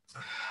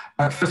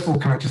 First of all,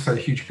 can I just say a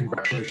huge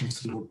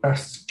congratulations to your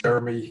best,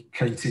 Jeremy,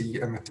 Katie,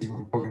 and the team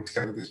on pulling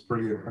together this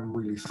brilliant and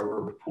really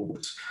thorough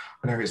report.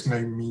 I know it's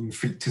no mean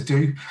feat to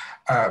do,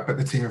 but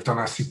the team have done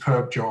a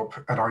superb job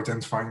at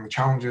identifying the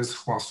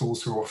challenges whilst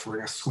also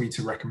offering a suite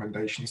of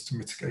recommendations to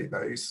mitigate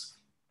those.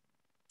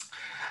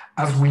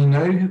 As we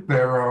know,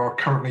 there are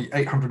currently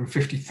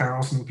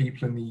 850,000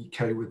 people in the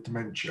UK with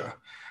dementia,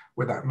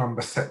 with that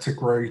number set to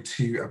grow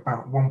to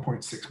about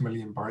 1.6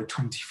 million by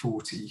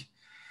 2040.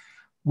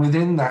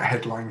 Within that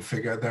headline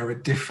figure, there are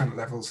different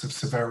levels of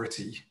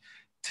severity.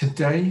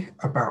 Today,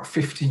 about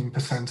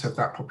 15% of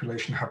that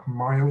population have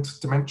mild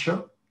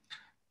dementia,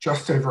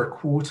 just over a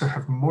quarter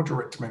have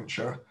moderate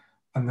dementia,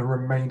 and the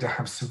remainder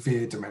have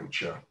severe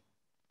dementia.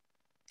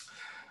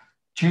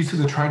 Due to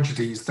the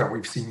tragedies that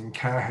we've seen in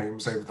care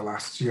homes over the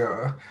last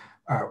year,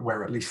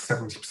 where at least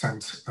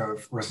 70%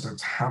 of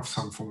residents have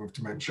some form of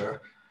dementia,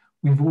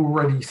 we've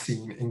already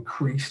seen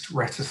increased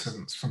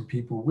reticence from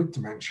people with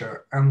dementia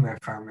and their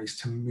families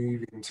to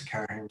move into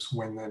care homes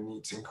when their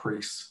needs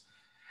increase.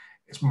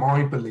 It's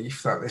my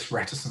belief that this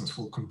reticence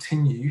will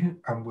continue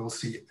and we'll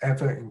see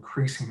ever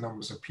increasing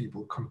numbers of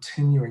people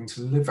continuing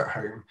to live at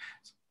home,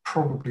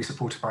 probably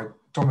supported by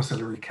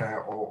domiciliary care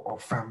or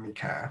family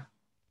care.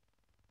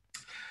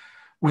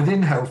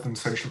 Within health and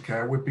social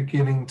care, we're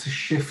beginning to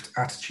shift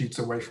attitudes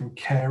away from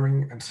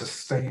caring and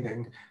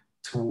sustaining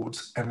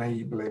towards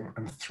enabling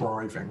and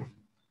thriving.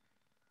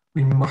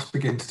 We must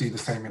begin to do the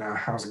same in our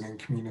housing and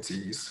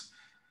communities.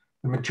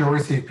 The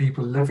majority of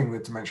people living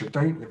with dementia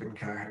don't live in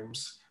care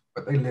homes,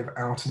 but they live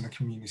out in the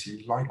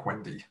community like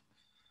Wendy.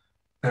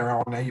 They're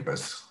our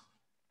neighbours.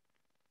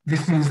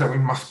 This means that we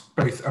must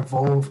both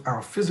evolve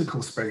our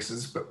physical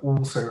spaces, but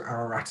also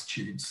our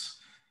attitudes.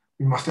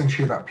 We must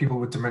ensure that people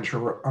with dementia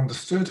are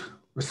understood,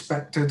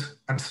 respected,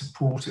 and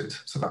supported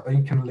so that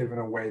they can live in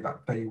a way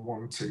that they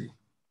want to.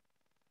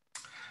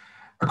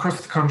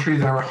 Across the country,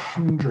 there are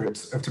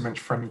hundreds of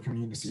dementia-friendly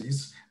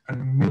communities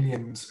and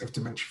millions of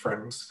dementia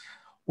friends,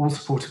 all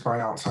supported by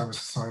Alzheimer's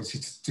Society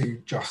to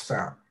do just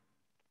that.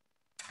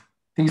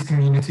 These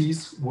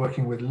communities,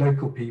 working with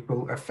local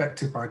people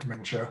affected by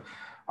dementia,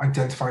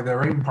 identify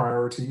their own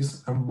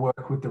priorities and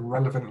work with the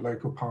relevant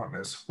local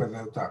partners,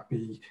 whether that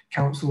be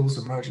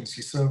councils,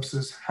 emergency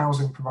services,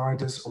 housing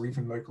providers, or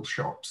even local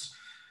shops,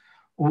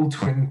 all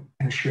to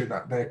ensure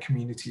that their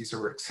communities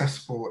are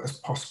accessible as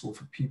possible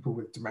for people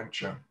with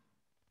dementia.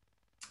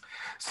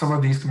 Some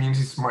of these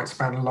communities might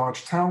span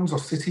large towns or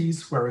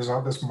cities, whereas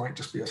others might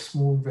just be a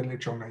small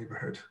village or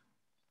neighbourhood.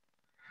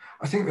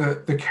 I think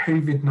that the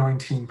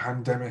COVID-19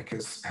 pandemic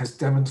has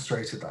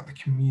demonstrated that the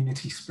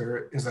community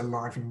spirit is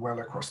alive and well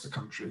across the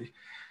country,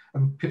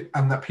 and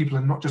that people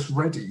are not just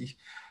ready,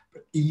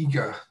 but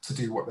eager to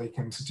do what they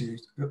can to do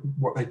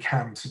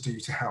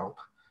to help.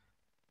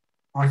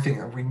 I think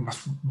that we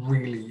must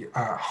really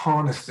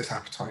harness this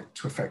appetite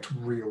to effect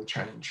real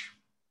change.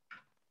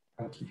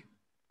 Thank you.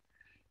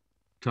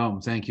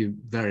 Tom, thank you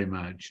very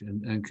much,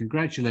 and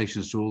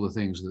congratulations to all the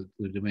things that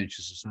the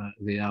Dementia Society,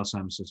 the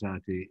Alzheimer's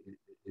Society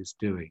is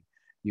doing.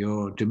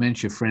 Your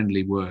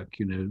dementia-friendly work,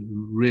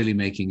 really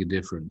making a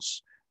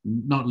difference,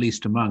 not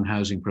least among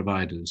housing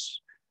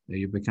providers.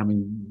 You're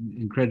becoming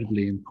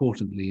incredibly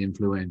importantly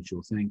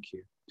influential. Thank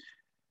you.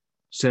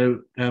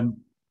 So,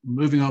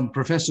 moving on,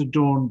 Professor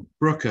Dawn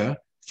Brooker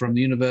from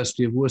the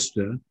University of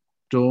Worcester.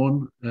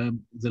 Dawn,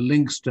 the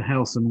links to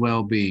health and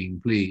well-being,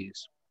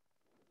 please.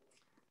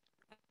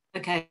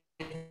 Okay,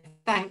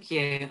 thank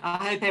you.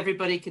 I hope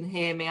everybody can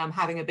hear me. I'm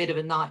having a bit of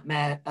a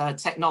nightmare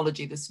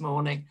technology this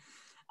morning.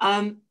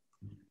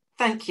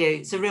 Thank you.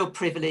 It's a real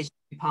privilege to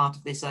be part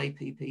of this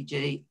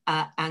APPG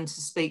and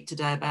to speak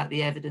today about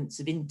the evidence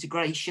of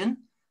integration,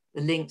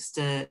 the links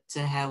to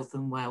health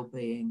and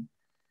well-being.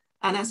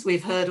 And as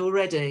we've heard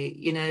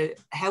already,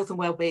 health and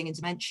well-being in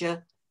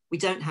dementia, we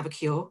don't have a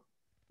cure.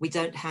 We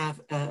don't have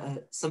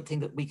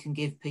something that we can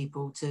give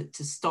people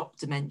to stop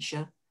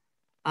dementia.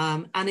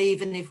 And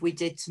even if we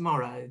did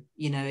tomorrow,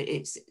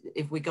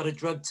 if we got a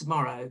drug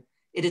tomorrow,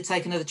 it'd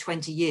take another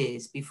 20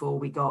 years before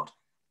we got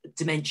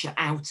dementia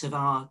out of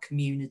our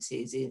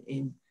communities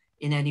in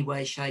any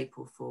way, shape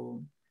or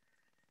form.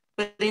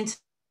 But in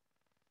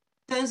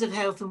terms of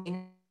health and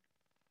well-being,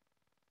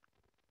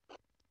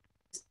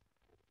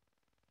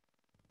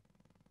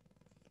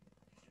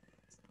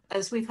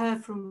 as we've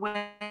heard from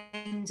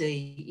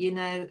Wendy,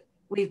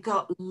 we've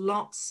got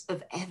lots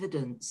of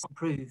evidence to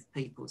improve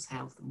people's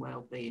health and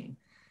well-being.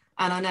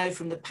 And I know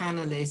from the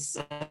panelists,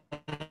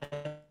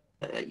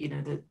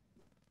 the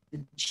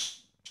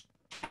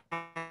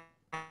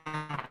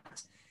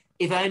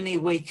if only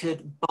we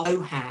could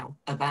know-how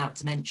about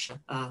dementia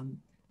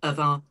of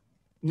our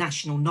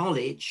national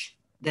knowledge,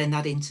 then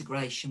that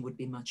integration would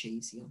be much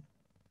easier.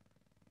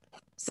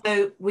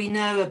 So we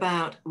know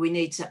about, we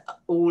need to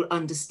all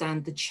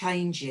understand the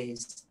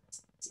changes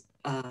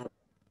that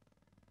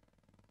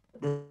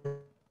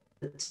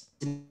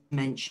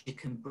dementia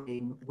can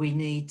bring. We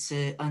need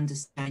to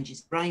understand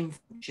its brain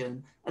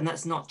function, and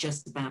that's not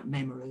just about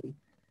memory.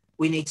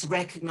 We need to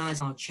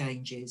recognise our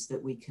changes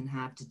that we can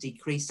have to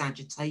decrease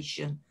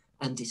agitation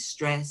and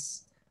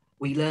distress.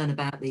 We learn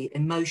about the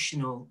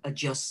emotional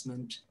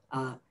adjustment.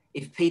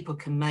 If people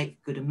can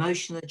make good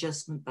emotional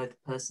adjustment, both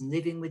the person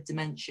living with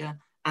dementia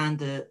and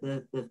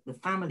the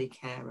family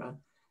carer,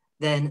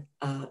 then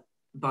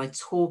by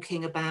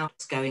talking about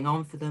what's going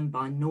on for them,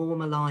 by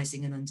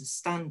normalising and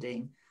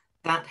understanding,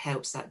 that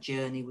helps that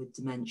journey with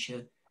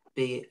dementia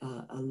be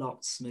a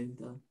lot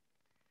smoother.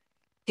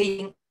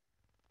 Keeping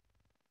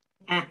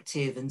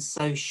active and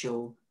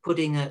social,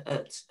 putting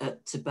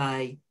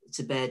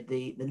to bed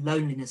the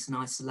loneliness and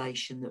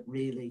isolation that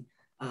really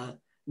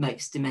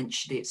makes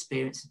dementia, the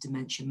experience of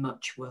dementia,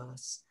 much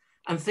worse,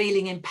 and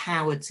feeling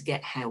empowered to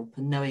get help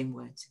and knowing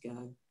where to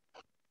go.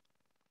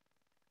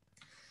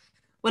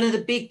 One of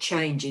the big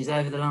changes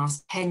over the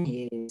last 10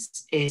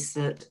 years is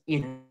that, you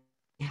know,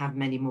 we have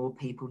many more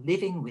people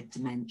living with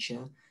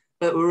dementia,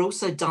 but we're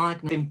also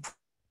diagnosing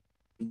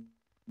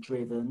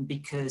driven,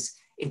 because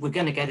if we're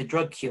going to get a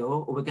drug cure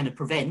or we're going to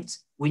prevent,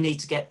 we need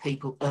to get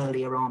people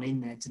earlier on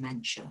in their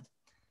dementia.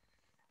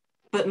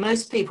 But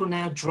most people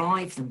now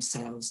drive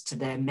themselves to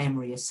their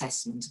memory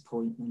assessment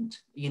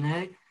appointment, you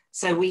know?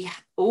 So we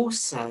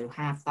also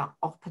have that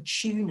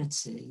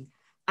opportunity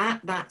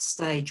at that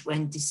stage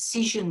when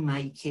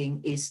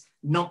decision-making is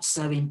not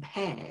so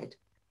impaired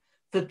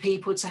for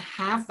people to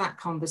have that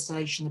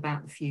conversation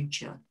about the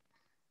future.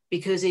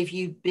 Because if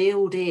you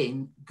build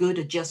in good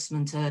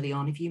adjustment early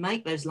on, if you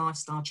make those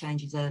lifestyle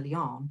changes early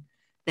on,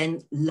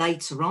 then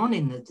later on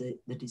in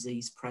the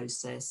disease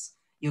process,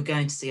 you're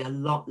going to see a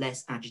lot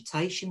less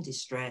agitation,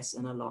 distress,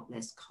 and a lot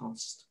less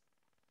cost.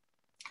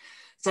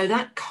 So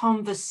that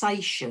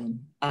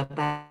conversation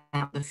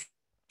about the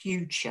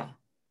future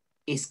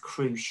is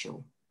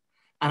crucial.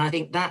 And I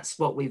think that's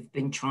what we've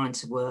been trying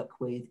to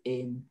work with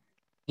in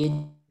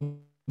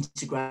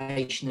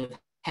integration of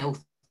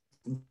health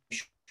and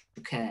social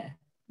care.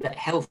 That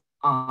health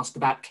ask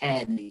about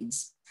care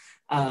needs,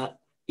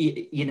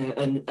 you know,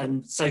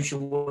 and social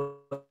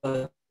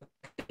workers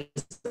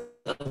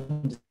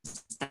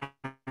understand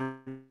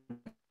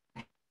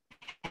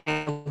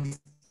health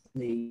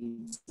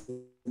needs,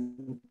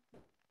 and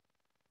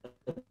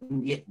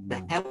yet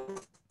the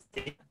health.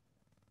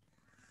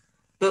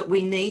 But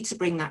we need to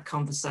bring that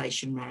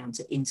conversation round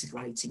to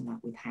integrating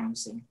that with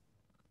housing.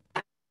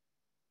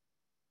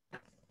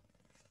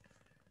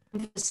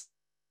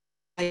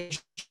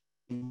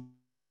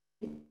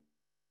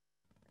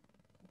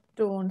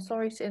 Dawn,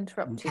 sorry to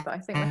interrupt you, but I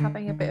think we're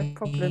having a bit of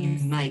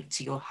problems. Make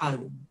to your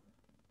home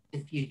to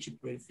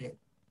future-proof it.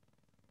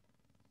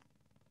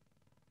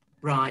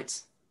 Right.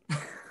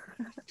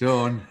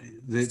 Dawn,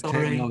 the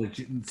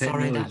technology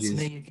that's is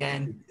me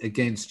again.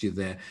 Against you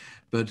there,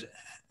 but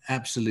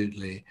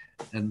absolutely.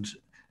 And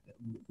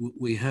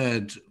we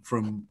heard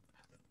from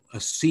a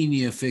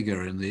senior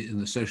figure in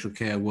the social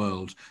care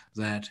world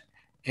that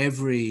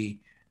every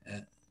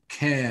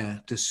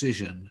care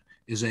decision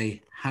is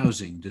a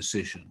housing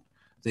decision.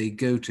 They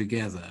go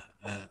together,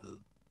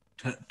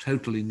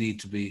 totally need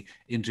to be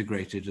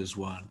integrated as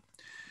one.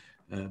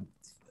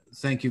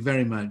 Thank you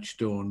very much,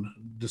 Dawn,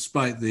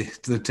 despite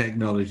the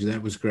technology.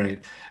 That was great.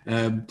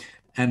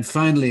 And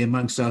finally,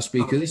 amongst our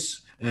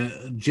speakers,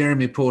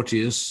 Jeremy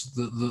Porteus,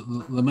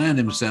 the man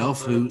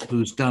himself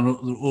who's done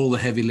all the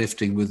heavy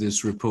lifting with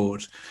this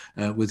report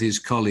with his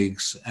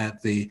colleagues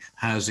at the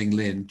Housing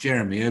LIN.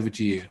 Jeremy, over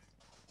to you.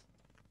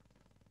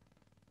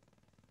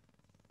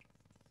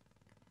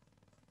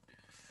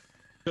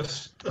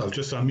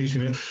 Just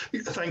unmuting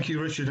it. Thank you,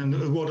 Richard,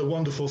 and what a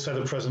wonderful set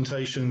of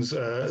presentations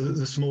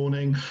this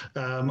morning.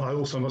 I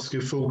also must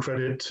give full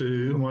credit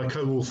to my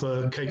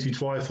co-author, Katey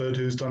Twyford,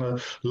 who's done a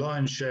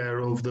lion's share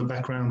of the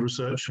background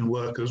research and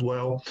work as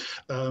well.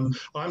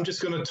 I'm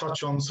just going to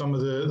touch on some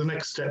of the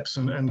next steps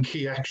and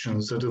key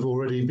actions that have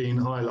already been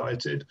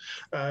highlighted.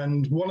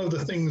 And one of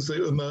the things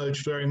that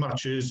emerged very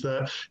much is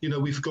that, you know,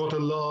 we've got a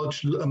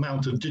large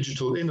amount of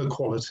digital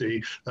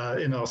inequality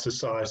in our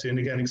society, and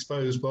again,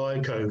 exposed by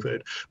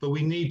COVID. But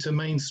we need to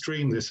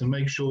mainstream this and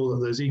make sure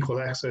that there's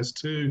equal access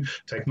to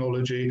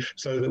technology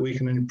so that we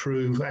can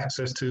improve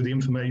access to the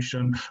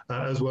information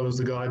as well as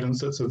the guidance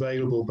that's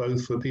available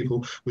both for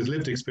people with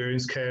lived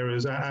experience,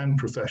 carers and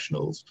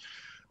professionals.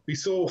 We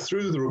saw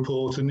through the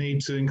report a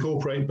need to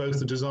incorporate both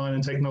the design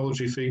and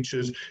technology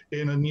features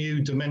in a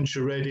new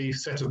dementia-ready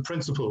set of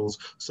principles.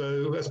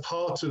 So as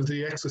part of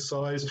the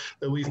exercise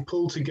that we've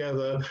pulled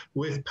together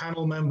with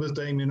panel members,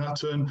 Damien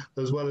Utton,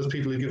 as well as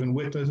people who've given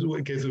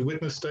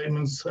witness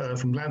statements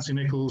from Lancy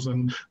Nichols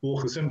and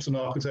Walker Simpson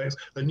Architects,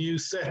 a new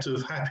set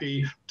of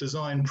happy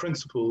design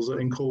principles that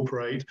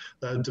incorporate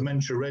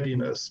dementia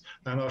readiness.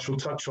 And I shall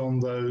touch on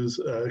those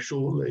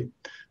shortly.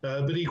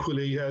 But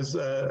equally, as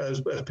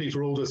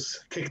Peter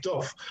Aldous kicked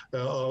off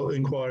our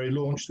inquiry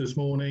launched this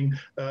morning,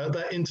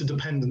 that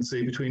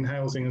interdependency between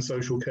housing and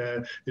social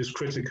care is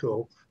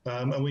critical.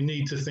 And we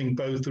need to think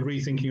both the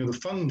rethinking of the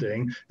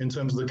funding in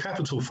terms of the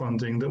capital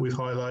funding that we've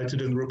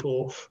highlighted in the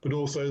report, but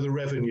also the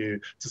revenue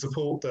to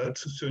support that,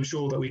 to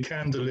ensure that we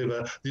can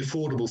deliver the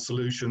affordable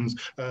solutions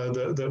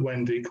that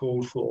Wendy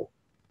called for.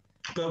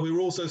 But we were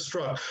also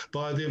struck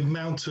by the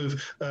amount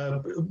of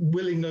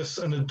willingness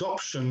and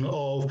adoption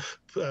of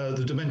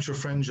the Dementia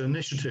Fringe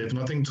Initiative. And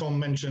I think Tom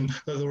mentioned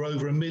that there were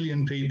over 1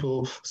 million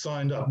people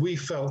signed up. We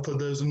felt that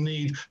there's a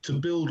need to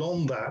build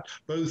on that,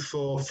 both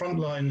for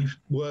frontline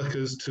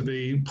workers to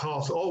be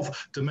part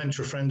of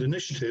Dementia Friend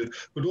Initiative,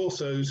 but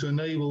also to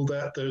enable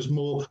that there's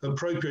more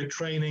appropriate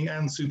training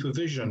and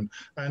supervision,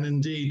 and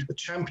indeed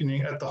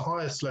championing at the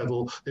highest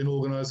level in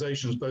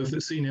organisations, both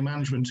at senior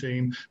management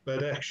team,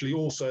 but actually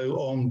also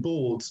on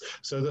boards,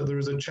 so that there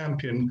is a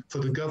champion for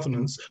the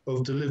governance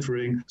of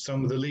delivering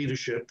some of the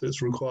leadership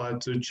that's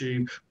required to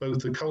achieve both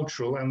the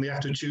cultural and the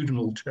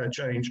attitudinal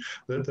change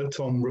that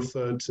Tom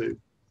referred to.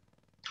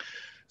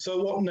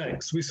 So what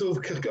next?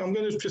 I'm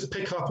going to just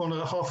pick up on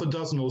half a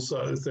dozen or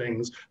so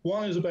things.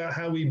 One is about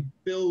how we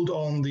build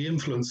on the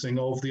influencing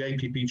of the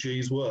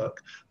APPG's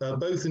work,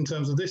 both in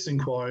terms of this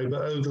inquiry,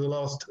 but over the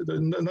last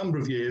number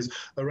of years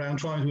around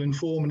trying to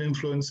inform and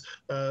influence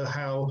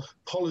how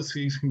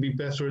policies can be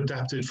better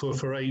adapted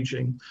for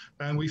ageing.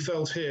 And we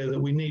felt here that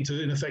we need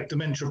to, in effect,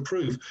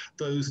 dementia-proof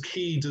those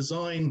key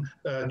design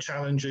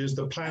challenges,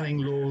 the planning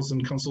laws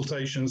and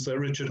consultations that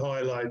Richard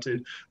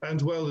highlighted,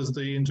 as well as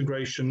the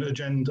integration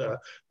agenda,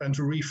 and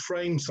to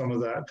reframe some of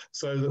that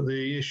so that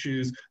the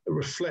issues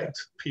reflect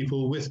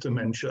people with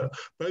dementia,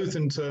 both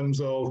in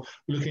terms of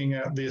looking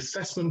at the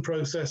assessment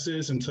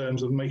processes, in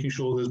terms of making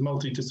sure there's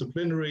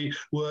multidisciplinary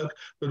work,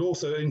 but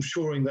also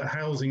ensuring that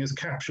housing is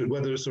captured,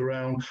 whether it's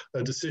around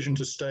a decision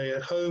to stay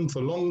at home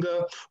for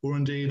longer, or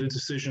indeed a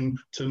decision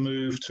to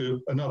move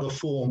to another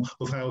form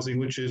of housing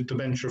which is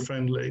dementia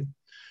friendly.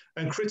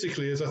 And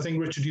critically, as I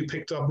think, Richard, you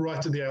picked up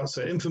right at the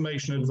outset,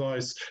 information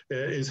advice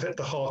is at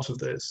the heart of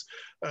this.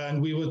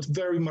 And we were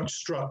very much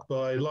struck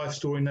by Life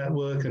Story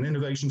Network and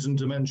Innovations in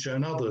Dementia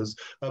and others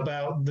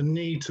about the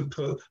need to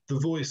put the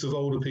voice of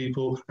older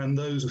people and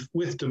those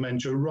with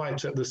dementia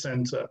right at the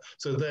centre.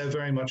 So they're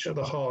very much at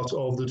the heart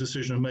of the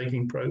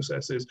decision-making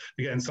processes.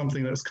 Again,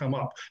 something that's come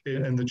up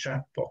in the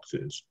chat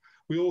boxes.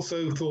 We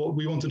also thought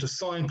we wanted to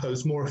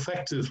signpost more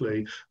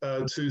effectively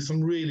to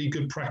some really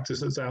good practice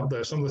that's out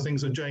there, some of the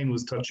things that Jane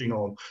was touching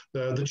on,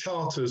 the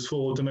charters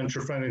for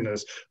dementia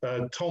friendliness.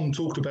 Tom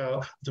talked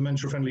about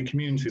dementia-friendly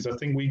communities. I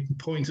think we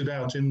pointed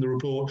out in the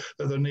report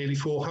that there are nearly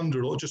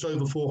 400 or just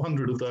over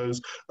 400 of those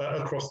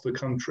across the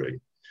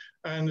country.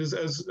 And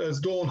as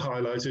Dawn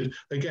highlighted,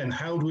 again,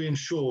 how do we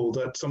ensure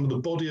that some of the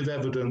body of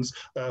evidence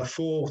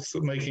for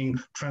making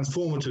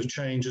transformative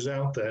changes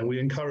out there? And we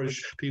encourage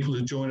people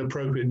to join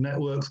appropriate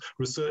networks,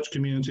 research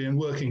community and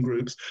working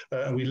groups.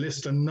 And we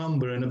list a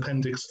number in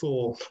Appendix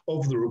 4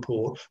 of the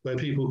report where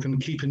people can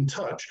keep in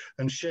touch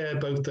and share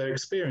both their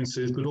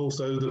experiences, but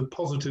also the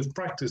positive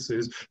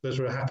practices that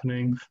are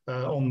happening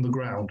on the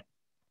ground.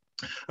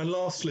 And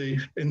lastly,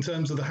 in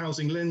terms of the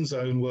Housing LIN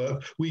zone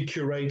work, we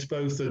curate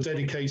both a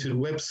dedicated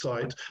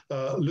website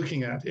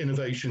looking at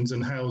innovations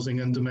in housing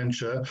and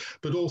dementia,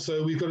 but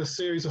also we've got a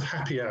series of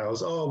happy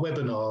hours, our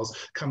webinars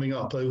coming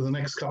up over the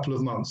next couple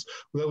of months.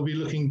 They'll be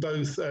looking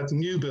both at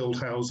new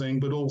build housing,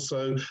 but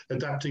also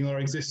adapting our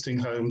existing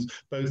homes,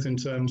 both in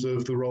terms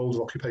of the roles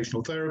of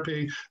occupational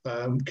therapy,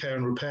 care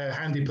and repair,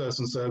 handy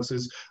person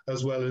services,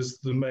 as well as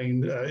the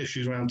main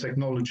issues around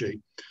technology.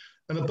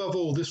 And above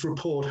all, this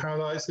report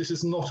highlights this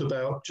is not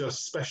about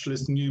just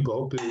specialist new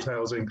build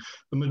housing.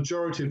 The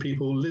majority of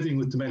people living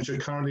with dementia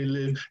currently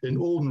live in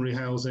ordinary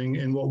housing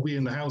in what we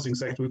in the housing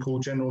sector would call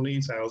general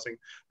needs housing.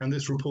 And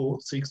this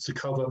report seeks to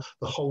cover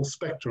the whole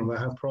spectrum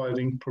of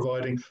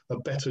providing a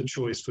better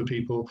choice for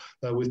people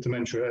with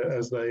dementia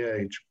as they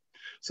age.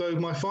 So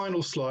my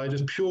final slide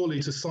is purely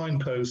to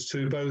signpost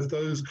to both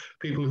those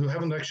people who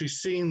haven't actually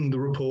seen the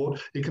report.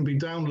 It can be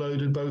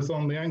downloaded both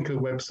on the Anchor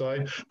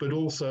website, but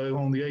also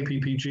on the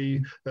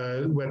APPG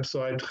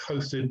website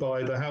hosted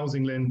by the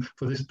Housing LIN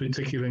for this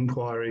particular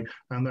inquiry,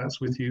 and that's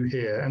with you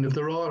here. And if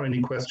there are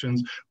any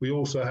questions, we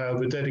also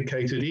have a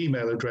dedicated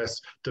email address,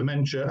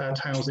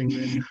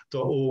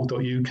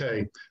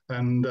 dementia@housinglin.org.uk.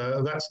 And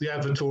that's the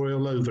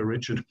advertorial over,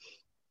 Richard.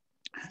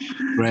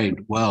 Great.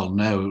 Well,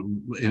 no,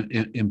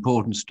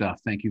 important stuff.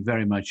 Thank you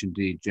very much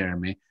indeed,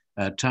 Jeremy.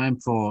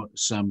 Time for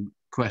some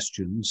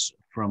questions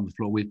from the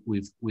floor.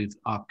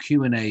 Our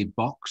Q&A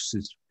box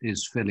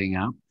is filling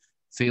up.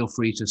 feel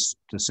free to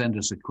send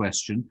us a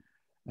question.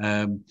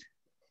 And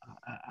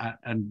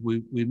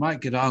we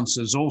might get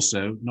answers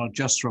also, not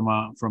just from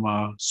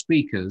our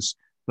speakers,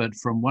 but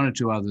from one or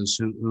two others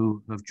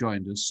who have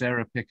joined us.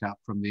 Sarah Pickup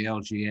from the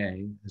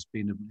LGA has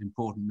been an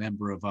important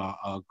member of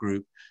our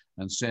group,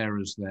 and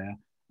Sarah's there.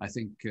 I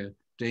think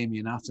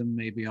Damien Utton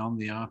may be on,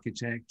 the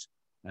architect.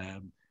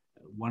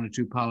 One or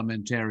two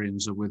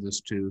parliamentarians are with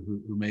us too,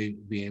 who may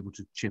be able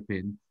to chip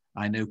in.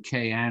 I know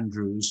Kay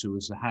Andrews, who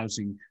was a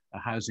housing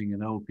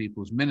and old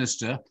people's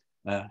minister,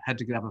 had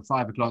to get up at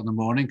 5 o'clock in the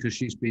morning because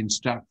she's been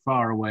stuck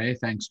far away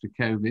thanks to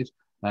COVID,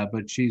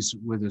 but she's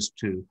with us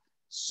too.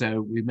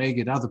 So we may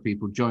get other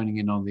people joining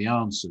in on the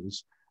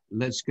answers.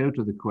 Let's go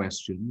to the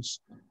questions.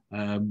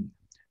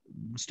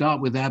 Start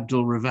with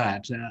Abdul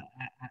Ravat.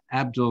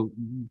 Abdul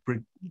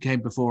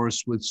came before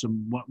us with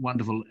some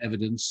wonderful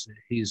evidence.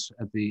 He's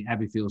at the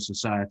Abbeyfield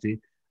Society,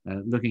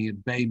 looking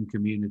at BAME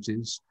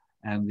communities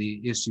and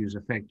the issues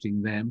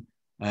affecting them.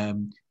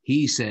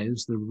 He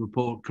says the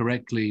report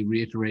correctly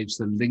reiterates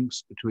the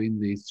links between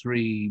the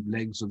three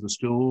legs of the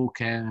stool: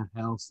 care,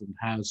 health, and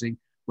housing.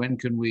 When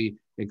can we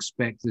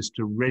expect this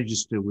to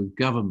register with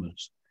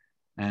government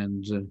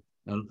and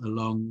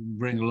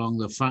bring along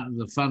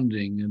the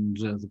funding and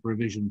the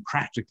provision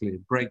practically,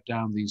 break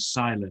down these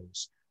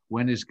silos?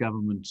 When is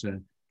government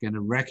going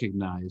to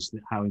recognize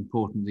how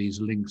important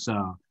these links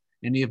are?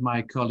 Any of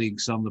my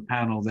colleagues on the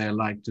panel there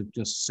like to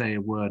just say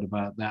a word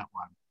about that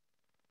one?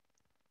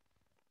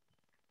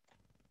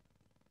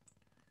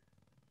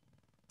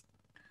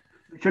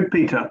 Richard,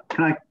 Peter,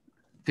 can I?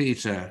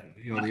 Peter,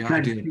 you're the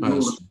ideal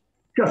person.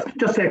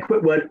 Just say a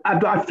quick word.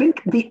 I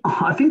think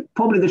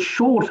probably the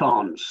short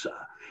answer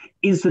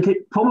is that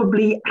it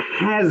probably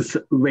has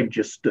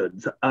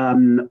registered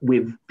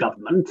with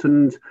government.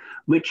 And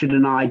Richard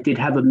and I did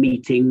have a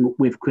meeting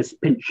with Chris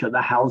Pincher,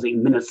 the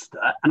housing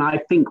minister. And I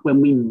think when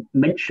we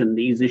mentioned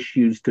these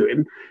issues to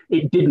him,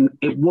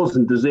 it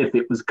wasn't as if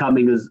it was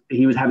coming as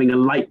he was having a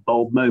light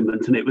bulb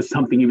moment and it was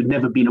something he had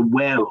never been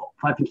aware of.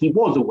 I think he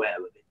was aware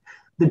of it.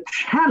 The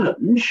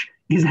challenge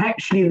is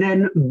actually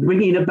then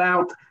bringing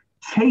about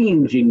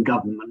change in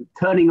government,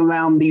 turning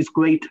around these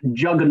great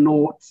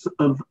juggernauts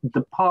of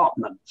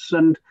departments.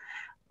 And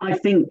I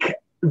think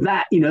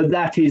that,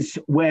 that is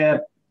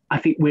where I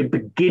think we're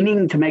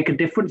beginning to make a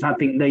difference. I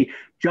think the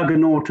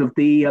juggernaut of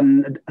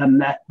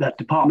that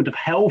Department of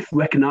Health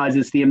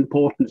recognises the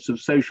importance of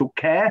social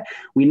care.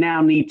 We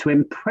now need to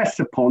impress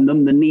upon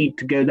them the need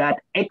to go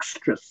that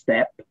extra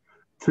step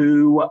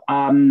to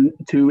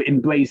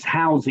embrace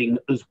housing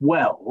as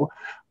well.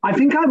 I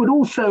think I would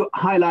also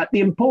highlight the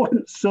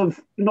importance of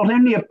not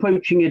only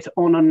approaching it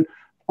on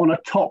a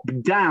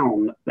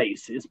top-down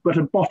basis, but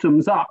a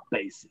bottoms-up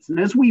basis. And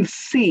as we've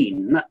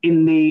seen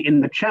in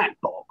the chat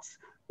box,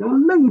 there are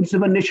loads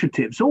of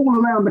initiatives all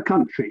around the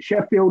country,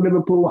 Sheffield,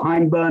 Liverpool,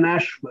 Hyndburn,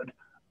 Ashford,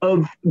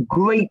 of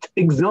great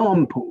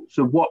examples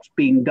of what's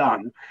being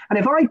done. And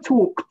if I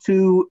talk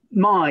to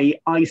my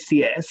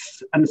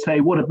ICS and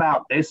say, what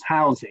about this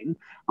housing?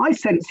 I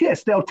sense,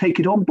 yes, they'll take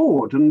it on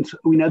board. And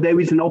there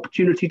is an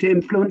opportunity to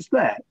influence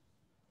there.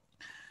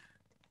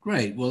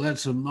 Great. Well,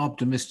 that's an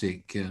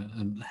optimistic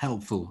and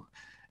helpful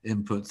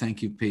input.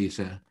 Thank you,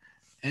 Peter.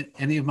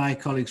 Any of my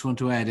colleagues want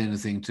to add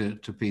anything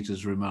to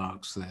Peter's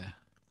remarks there?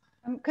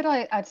 Could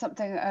I add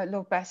something,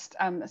 Lord Best,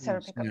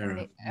 Sarah Pickup from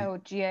the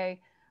LGA?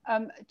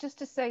 Just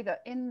to say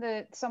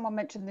that someone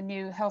mentioned the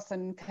new health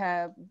and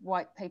care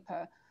white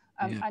paper,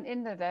 and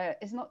in there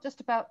is not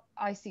just about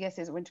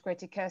ICSs or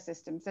integrated care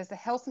systems. There's the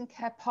health and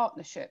care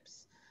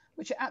partnerships,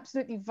 which are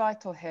absolutely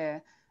vital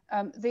here.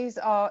 These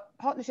are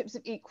partnerships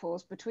of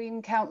equals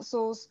between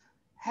councils,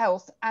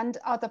 health, and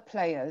other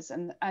players.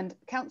 And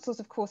councils,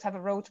 of course, have a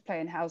role to play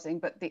in housing,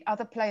 but the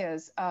other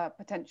players are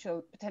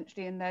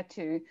potentially in there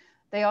too.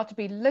 They are to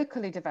be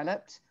locally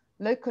developed,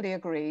 locally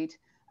agreed.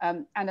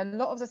 And a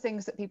lot of the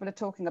things that people are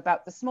talking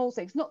about, the small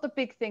things, not the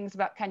big things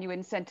about can you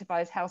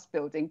incentivize house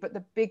building, but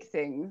the big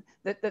thing,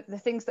 the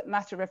things that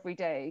matter every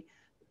day,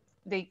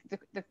 the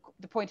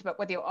point about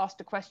whether you're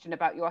asked a question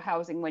about your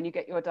housing when you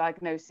get your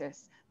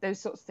diagnosis, those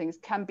sorts of things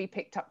can be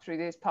picked up through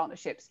those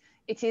partnerships.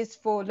 It is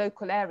for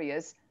local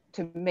areas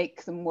to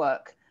make them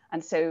work.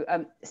 And so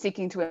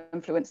seeking to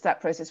influence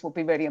that process will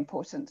be really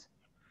important.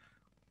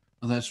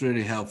 Well, that's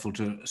really helpful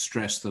to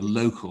stress the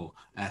local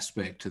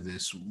aspect to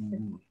this.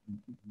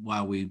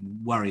 While we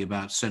worry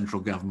about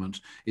central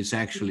government, it's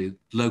actually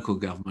local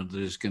government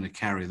that is going to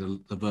carry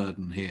the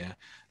burden here.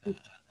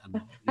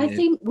 I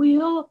think we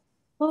all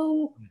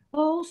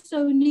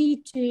also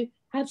need to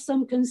have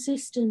some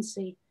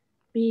consistency,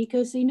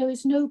 because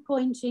it's no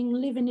point in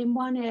living in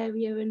one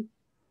area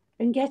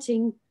and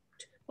getting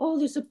all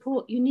the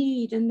support you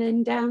need and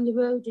then down the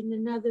road in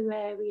another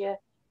area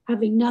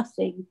having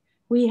nothing.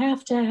 We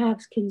have to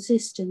have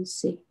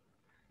consistency.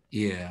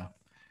 Yeah,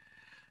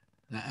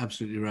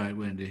 absolutely right,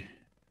 Wendy.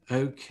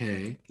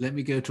 Okay, let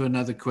me go to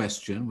another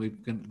question. We're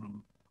going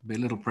to be a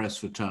little pressed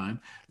for time.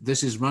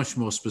 This is much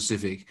more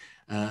specific.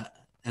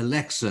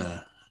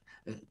 Alexa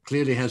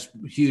clearly has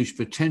huge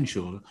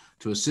potential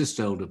to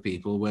assist older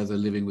people, whether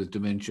living with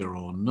dementia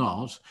or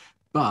not.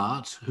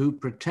 but who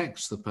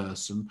protects the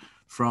person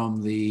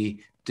from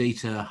the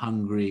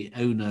data-hungry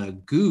owner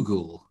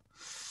Google,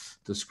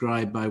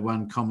 described by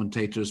one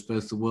commentator as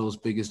both the world's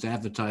biggest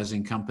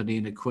advertising company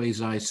and a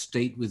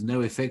quasi-state with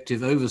no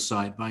effective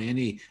oversight by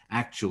any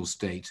actual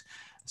state.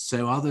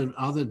 So are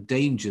there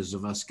dangers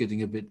of us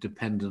getting a bit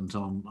dependent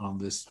on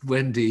this?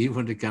 Wendy, you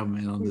want to come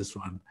in on this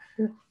one?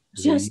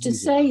 Just to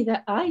say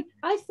that I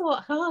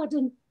thought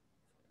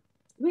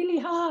really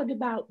hard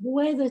about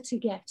whether to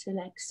get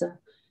Alexa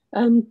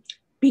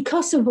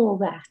because of all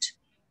that.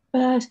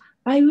 But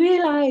I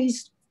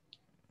realized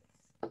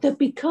that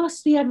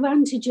because the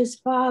advantages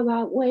far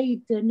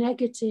outweighed the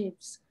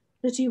negatives,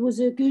 that it was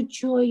a good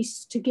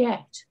choice to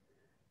get.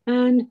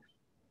 And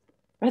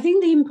I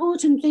think the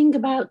important thing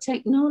about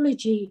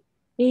technology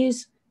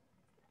is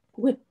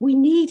we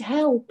need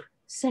help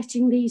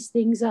setting these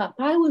things up.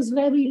 I was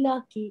very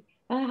lucky.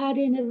 I had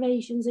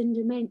Innovations in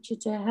Dementia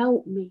to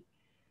help me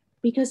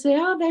because they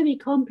are very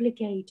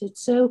complicated.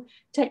 So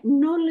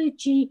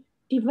technology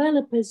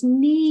developers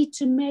need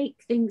to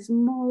make things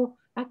more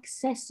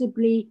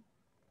accessibly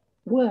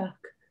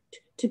work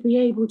to be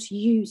able to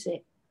use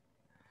it.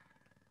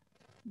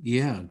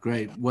 Yeah,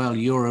 great. Well,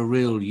 you're a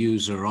real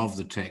user of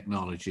the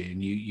technology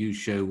and you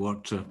show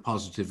what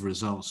positive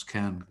results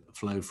can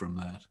flow from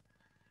that.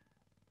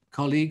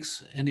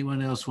 Colleagues,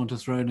 anyone else want to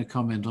throw in a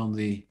comment on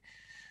the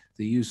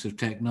use of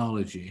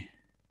technology?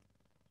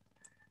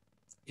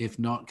 If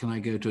not, can I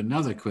go to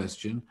another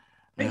question?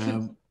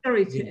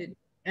 Sorry, to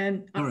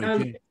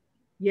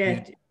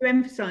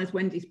emphasise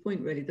Wendy's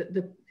point really,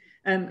 that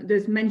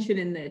there's mention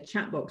in the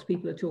chat box,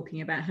 people are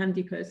talking about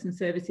handy person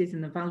services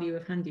and the value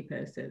of handy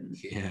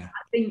persons. Yeah.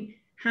 I think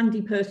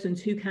handy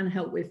persons who can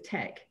help with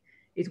tech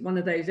is one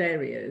of those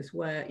areas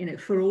where, you know,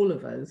 for all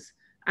of us,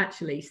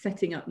 actually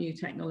setting up new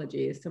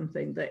technology is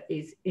something that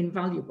is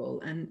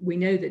invaluable. And we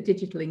know that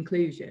digital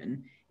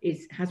inclusion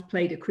has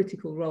played a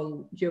critical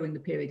role during the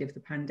period of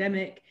the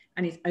pandemic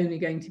and is only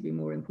going to be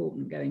more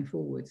important going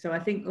forward. So I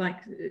think, like,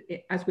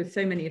 as with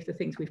so many of the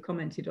things we've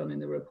commented on in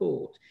the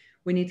report,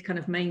 we need to kind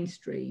of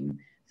mainstream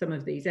some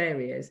of these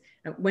areas.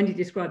 Wendy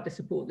described the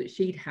support that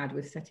she'd had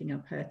with setting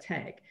up her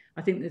tech.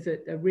 I think there's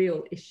a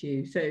real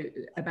issue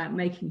about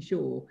making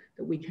sure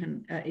that we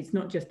can, it's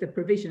not just the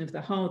provision of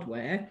the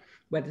hardware,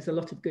 where there's a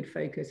lot of good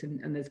focus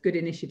and there's good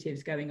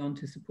initiatives going on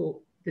to support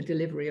the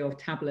delivery of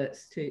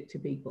tablets to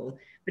people,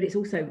 but it's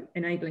also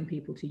enabling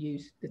people to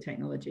use the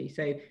technology.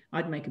 So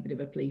I'd make a bit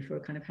of a plea for a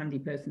kind of handy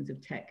persons of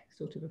tech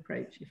sort of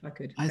approach, if I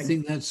could. I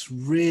think that's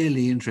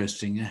really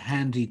interesting, a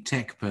handy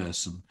tech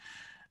person.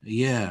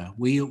 Yeah,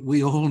 we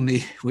all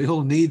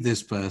need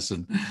this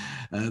person.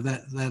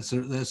 That's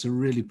a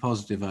really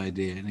positive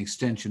idea, an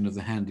extension of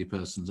the handy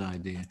person's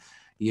idea.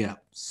 Yeah.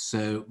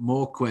 So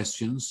more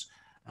questions.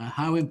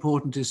 How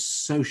important is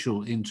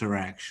social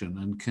interaction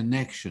and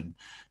connection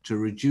to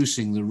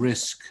reducing the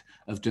risk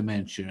of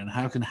dementia, and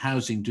how can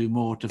housing do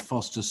more to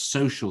foster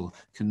social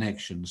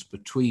connections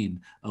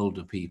between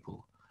older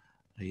people?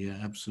 Yeah,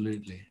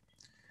 absolutely.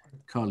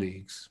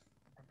 Colleagues.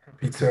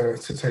 Happy to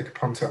take a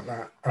punt at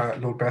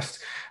that, Lord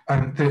Best.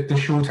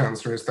 The short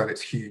answer is that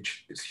it's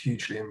huge. It's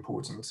hugely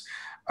important.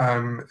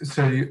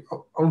 So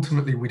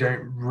ultimately, we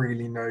don't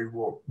really know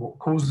what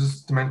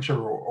causes dementia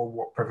or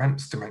what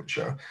prevents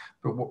dementia,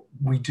 but what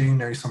we do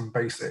know some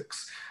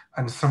basics,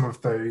 and some of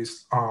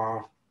those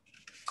are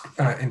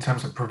in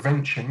terms of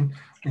prevention.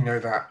 We know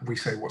that we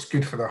say what's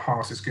good for the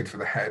heart is good for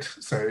the head.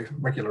 So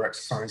regular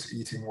exercise,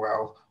 eating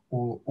well,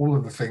 all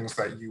of the things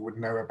that you would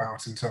know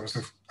about in terms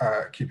of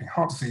keeping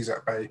heart disease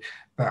at bay,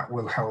 that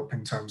will help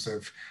in terms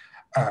of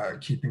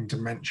keeping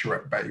dementia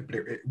at bay, but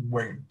it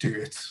won't do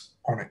it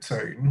on its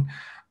own.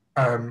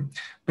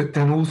 But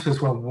then also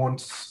as well,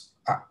 once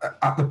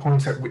at the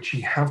point at which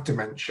you have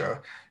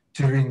dementia,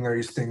 doing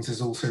those things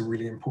is also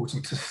really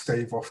important to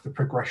stave off the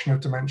progression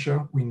of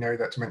dementia. We know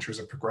that dementia is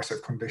a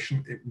progressive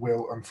condition. It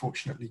will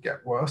unfortunately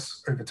get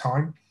worse over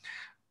time.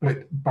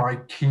 But by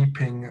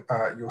keeping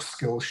your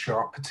skills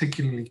sharp,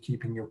 particularly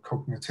keeping your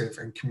cognitive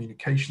and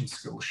communication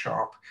skills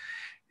sharp,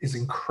 is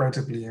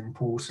incredibly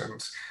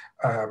important,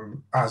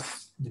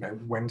 as you know,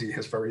 Wendy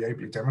has very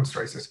ably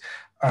demonstrated,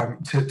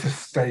 to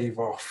stave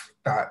off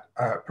that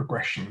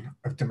progression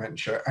of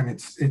dementia. And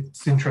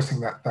it's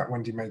interesting that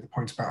Wendy made the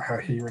point about her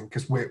hearing,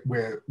 because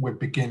we're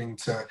beginning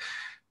to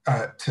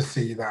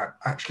see that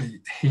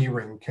actually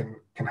hearing can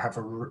have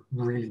a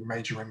really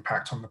major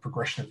impact on the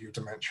progression of your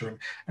dementia,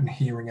 and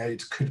hearing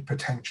aids could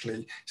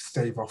potentially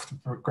stave off the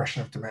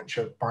progression of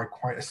dementia by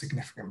quite a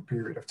significant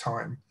period of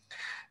time.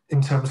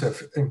 In terms of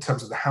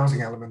the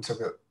housing element of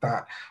it,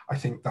 that I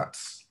think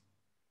that's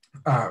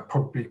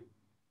probably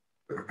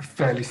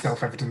fairly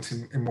self-evident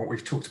in what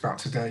we've talked about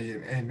today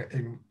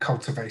in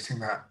cultivating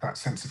that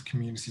sense of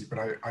community, but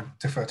I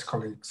defer to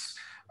colleagues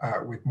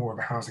with more of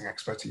a housing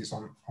expertise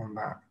on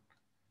that.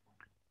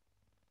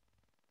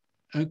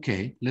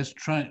 Okay, let's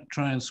try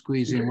and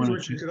squeeze in one.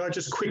 Richard, could I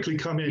just quickly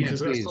come in,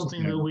 because that's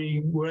something that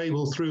we were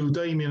able, through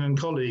Damien and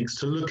colleagues,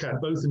 to look at,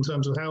 both in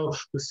terms of how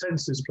the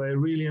senses play a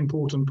really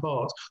important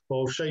part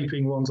of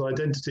shaping one's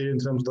identity in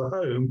terms of the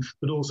home,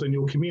 but also in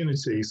your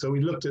community. So we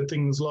looked at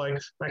things like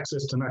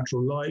access to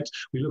natural light.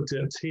 We looked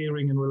at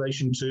hearing in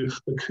relation to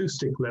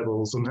acoustic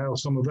levels and how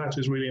some of that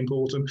is really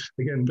important.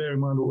 Again, bear in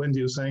mind what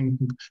Wendy was saying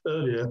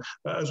earlier,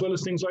 as well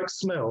as things like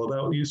smell,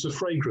 about use of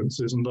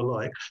fragrances and the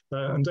like.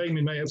 And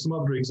Damien may have some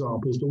other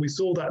examples, but we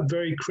saw that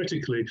very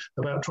critically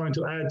about trying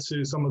to add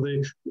to some of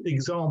the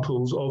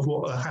examples of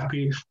what a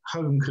happy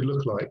home could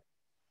look like.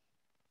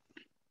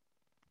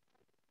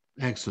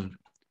 Excellent.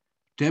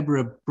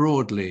 Deborah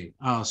Broadley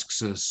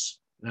asks us,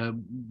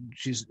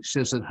 she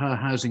says that her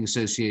housing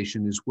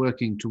association is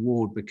working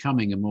toward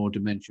becoming a more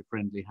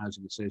dementia-friendly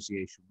housing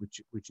association,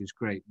 which is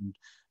great. And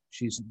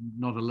she's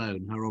not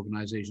alone, her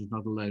organisation is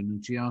not alone.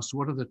 And she asks,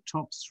 what are the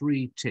top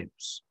 3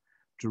 tips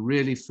to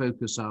really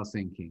focus our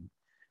thinking?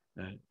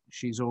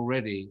 She's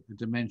already a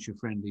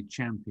dementia-friendly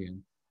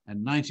champion,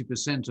 and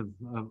 90%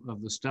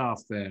 of the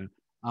staff there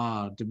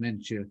are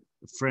dementia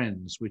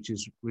friends, which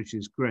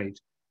is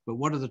great. But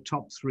what are the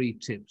top 3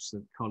 tips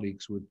that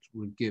colleagues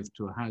would give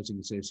to a housing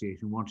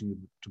association wanting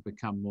to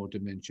become more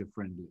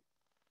dementia-friendly?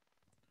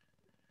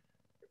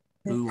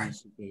 Who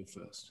wants to go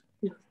first?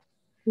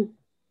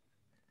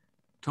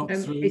 Top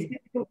 3?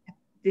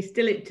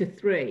 Distill it to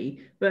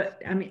 3, but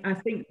I mean, I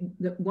think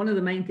that one of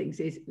the main things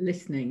is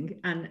listening,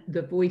 and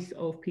the voice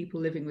of people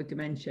living with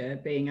dementia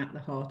being at the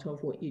heart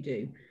of what you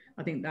do.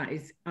 I think that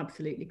is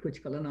absolutely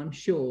critical, and I'm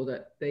sure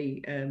that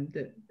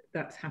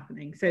that's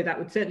happening. So that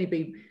would certainly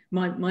be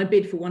my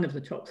bid for one of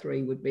the top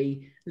 3 would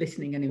be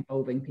listening and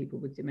involving people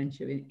with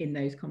dementia in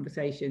those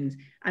conversations,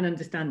 and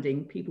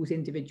understanding people's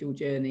individual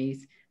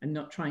journeys and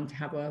not trying to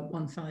have a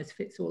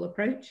one-size-fits-all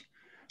approach.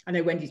 I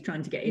know Wendy's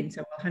trying to get in,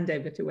 so I'll hand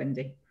over to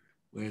Wendy.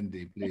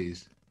 Wendy,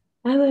 please.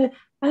 I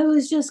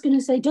was just going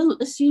to say, don't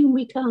assume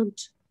we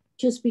can't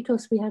just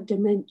because we have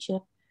dementia.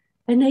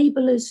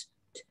 Enable us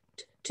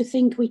to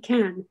think we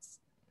can,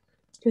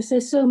 because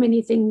there's so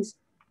many things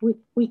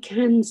we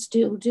can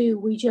still do.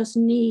 We just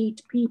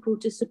need people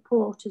to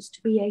support us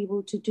to be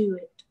able to do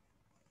it.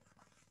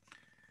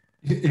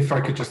 If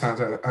I could just add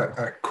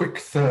a quick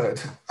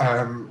third,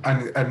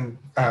 and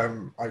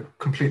I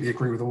completely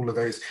agree with all of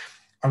those.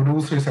 I would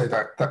also say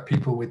that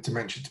people with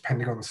dementia,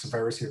 depending on the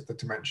severity of the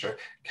dementia,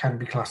 can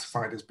be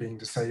classified as being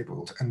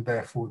disabled, and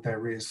therefore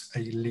there is a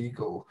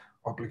legal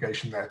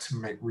obligation there to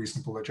make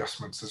reasonable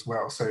adjustments as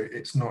well. So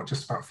it's not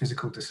just about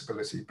physical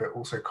disability, but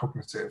also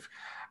cognitive.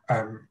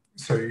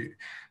 So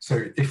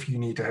if you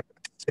need a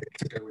stick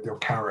to go with your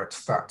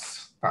carrots,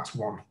 that's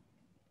one.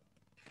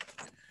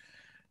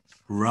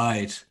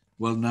 Right.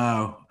 Well,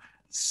 now,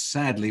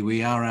 sadly,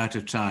 we are out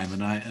of time,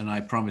 and I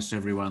promised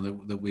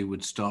everyone that we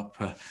would stop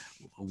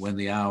when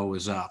the hour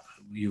was up.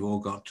 You've all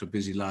got to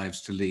busy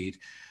lives to lead.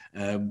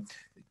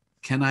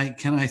 Can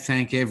I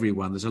thank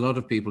everyone? There's a lot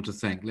of people to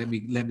thank. Let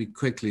me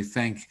quickly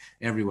thank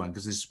everyone,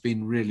 because this has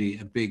been really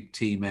a big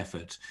team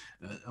effort.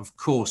 Of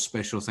course,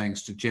 special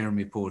thanks to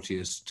Jeremy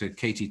Porteus, to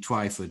Katey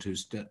Twyford,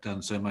 who's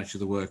done so much of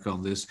the work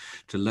on this,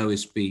 to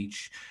Lois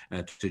Beach,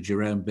 to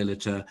Jerome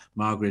Billiter,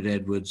 Margaret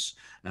Edwards,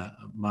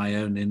 my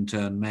own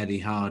intern, Maddie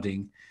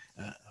Harding,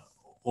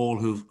 all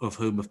of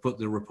whom have put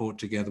the report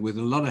together with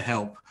a lot of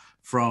help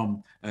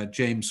from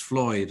James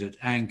Floyd at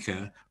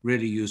Anchor,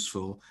 really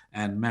useful,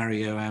 and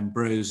Mario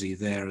Ambrosi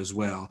there as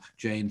well.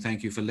 Jane,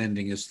 thank you for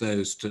lending us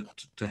those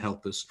to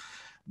help us.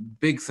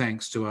 Big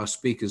thanks to our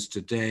speakers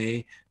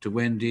today, to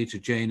Wendy, to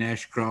Jane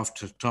Ashcroft,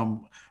 to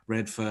Tom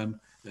Redfern,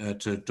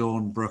 to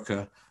Dawn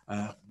Brooker.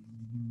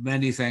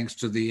 Many thanks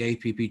to the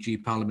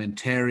APPG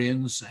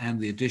parliamentarians and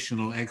the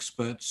additional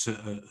experts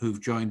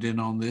who've joined in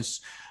on this.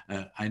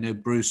 I know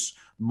Bruce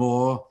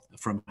Moore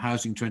from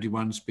Housing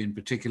 21 has been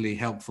particularly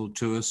helpful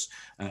to us,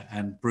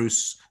 and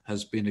Bruce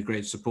has been a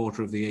great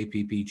supporter of the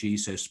APPG,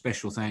 so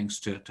special thanks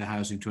to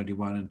Housing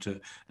 21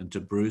 and to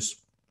Bruce.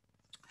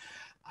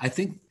 I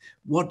think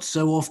what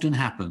so often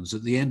happens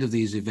at the end of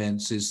these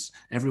events is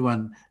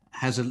everyone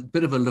has a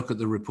bit of a look at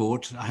the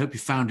report. I hope you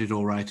found it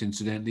all right,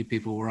 incidentally.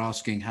 People were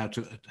asking how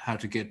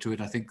to get to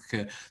it. I think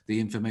the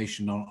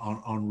information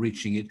on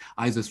reaching it,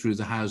 either through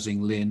the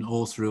Housing LIN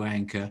or through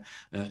Anchor,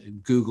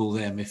 Google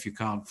them if you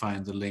can't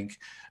find the link.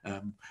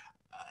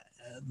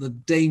 The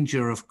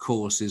danger, of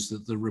course, is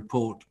that the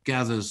report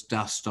gathers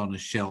dust on a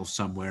shelf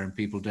somewhere and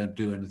people don't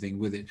do anything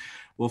with it.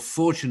 Well,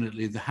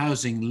 fortunately, the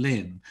Housing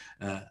LIN,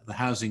 the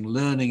Housing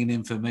Learning and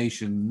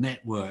Information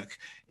Network,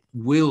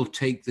 will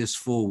take this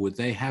forward.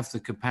 They have the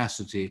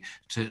capacity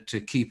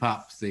to keep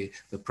up the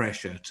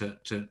pressure,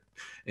 to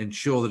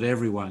ensure that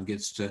everyone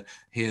gets to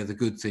hear the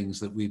good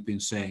things that we've been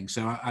saying.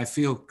 So I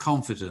feel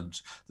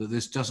confident that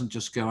this doesn't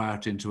just go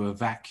out into a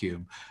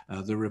vacuum.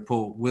 The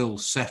report will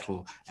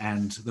settle,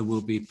 and there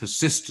will be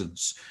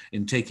persistence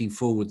in taking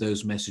forward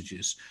those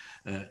messages.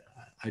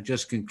 I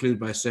just conclude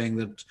by saying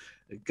that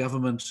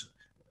government,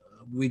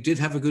 we did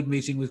have a good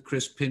meeting with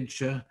Chris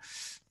Pincher.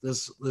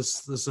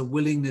 There's a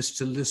willingness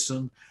to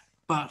listen,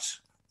 but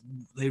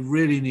they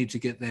really need to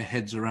get their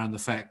heads around the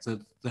fact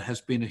that there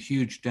has been a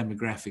huge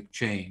demographic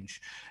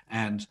change,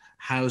 and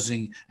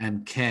housing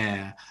and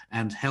care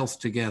and health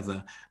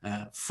together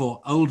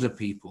for older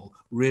people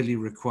really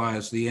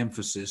requires the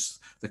emphasis,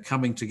 the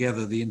coming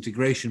together, the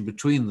integration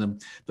between them,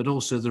 but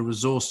also the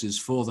resources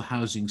for the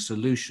housing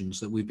solutions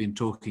that we've been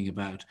talking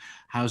about.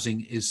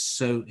 Housing is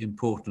so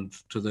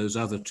important to those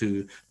other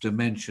two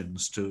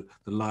dimensions, to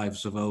the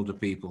lives of older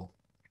people.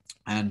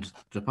 And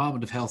the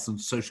Department of Health and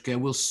Social Care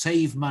will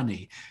save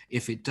money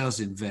if it does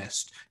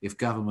invest, if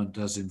government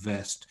does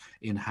invest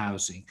in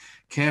housing.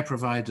 Care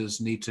providers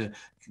need to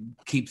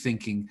keep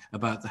thinking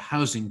about the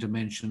housing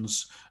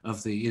dimensions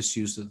of the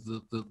issues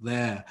that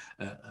their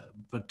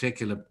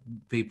particular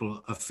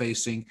people are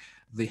facing.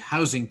 The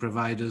housing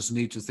providers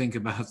need to think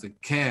about the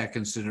care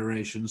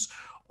considerations.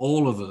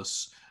 All of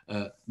us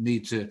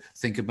need to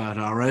think about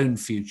our own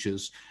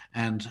futures,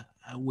 and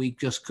we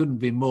just couldn't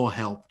be more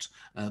helped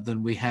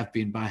than we have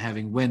been by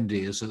having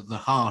Wendy as at the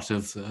heart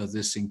of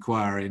this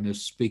inquiry and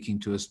is speaking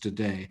to us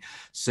today.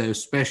 So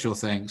special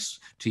thanks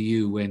to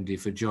you, Wendy,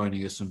 for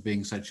joining us and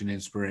being such an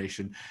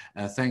inspiration.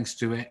 Thanks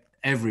to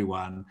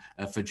everyone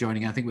for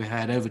joining. I think we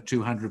had over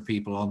 200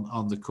 people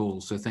on the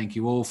call, so thank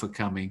you all for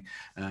coming,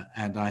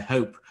 and I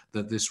hope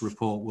that this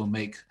report will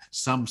make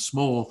some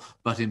small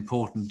but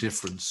important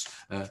difference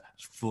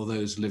for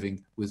those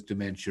living with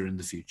dementia in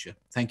the future.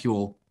 Thank you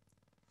all.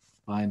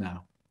 Bye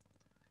now.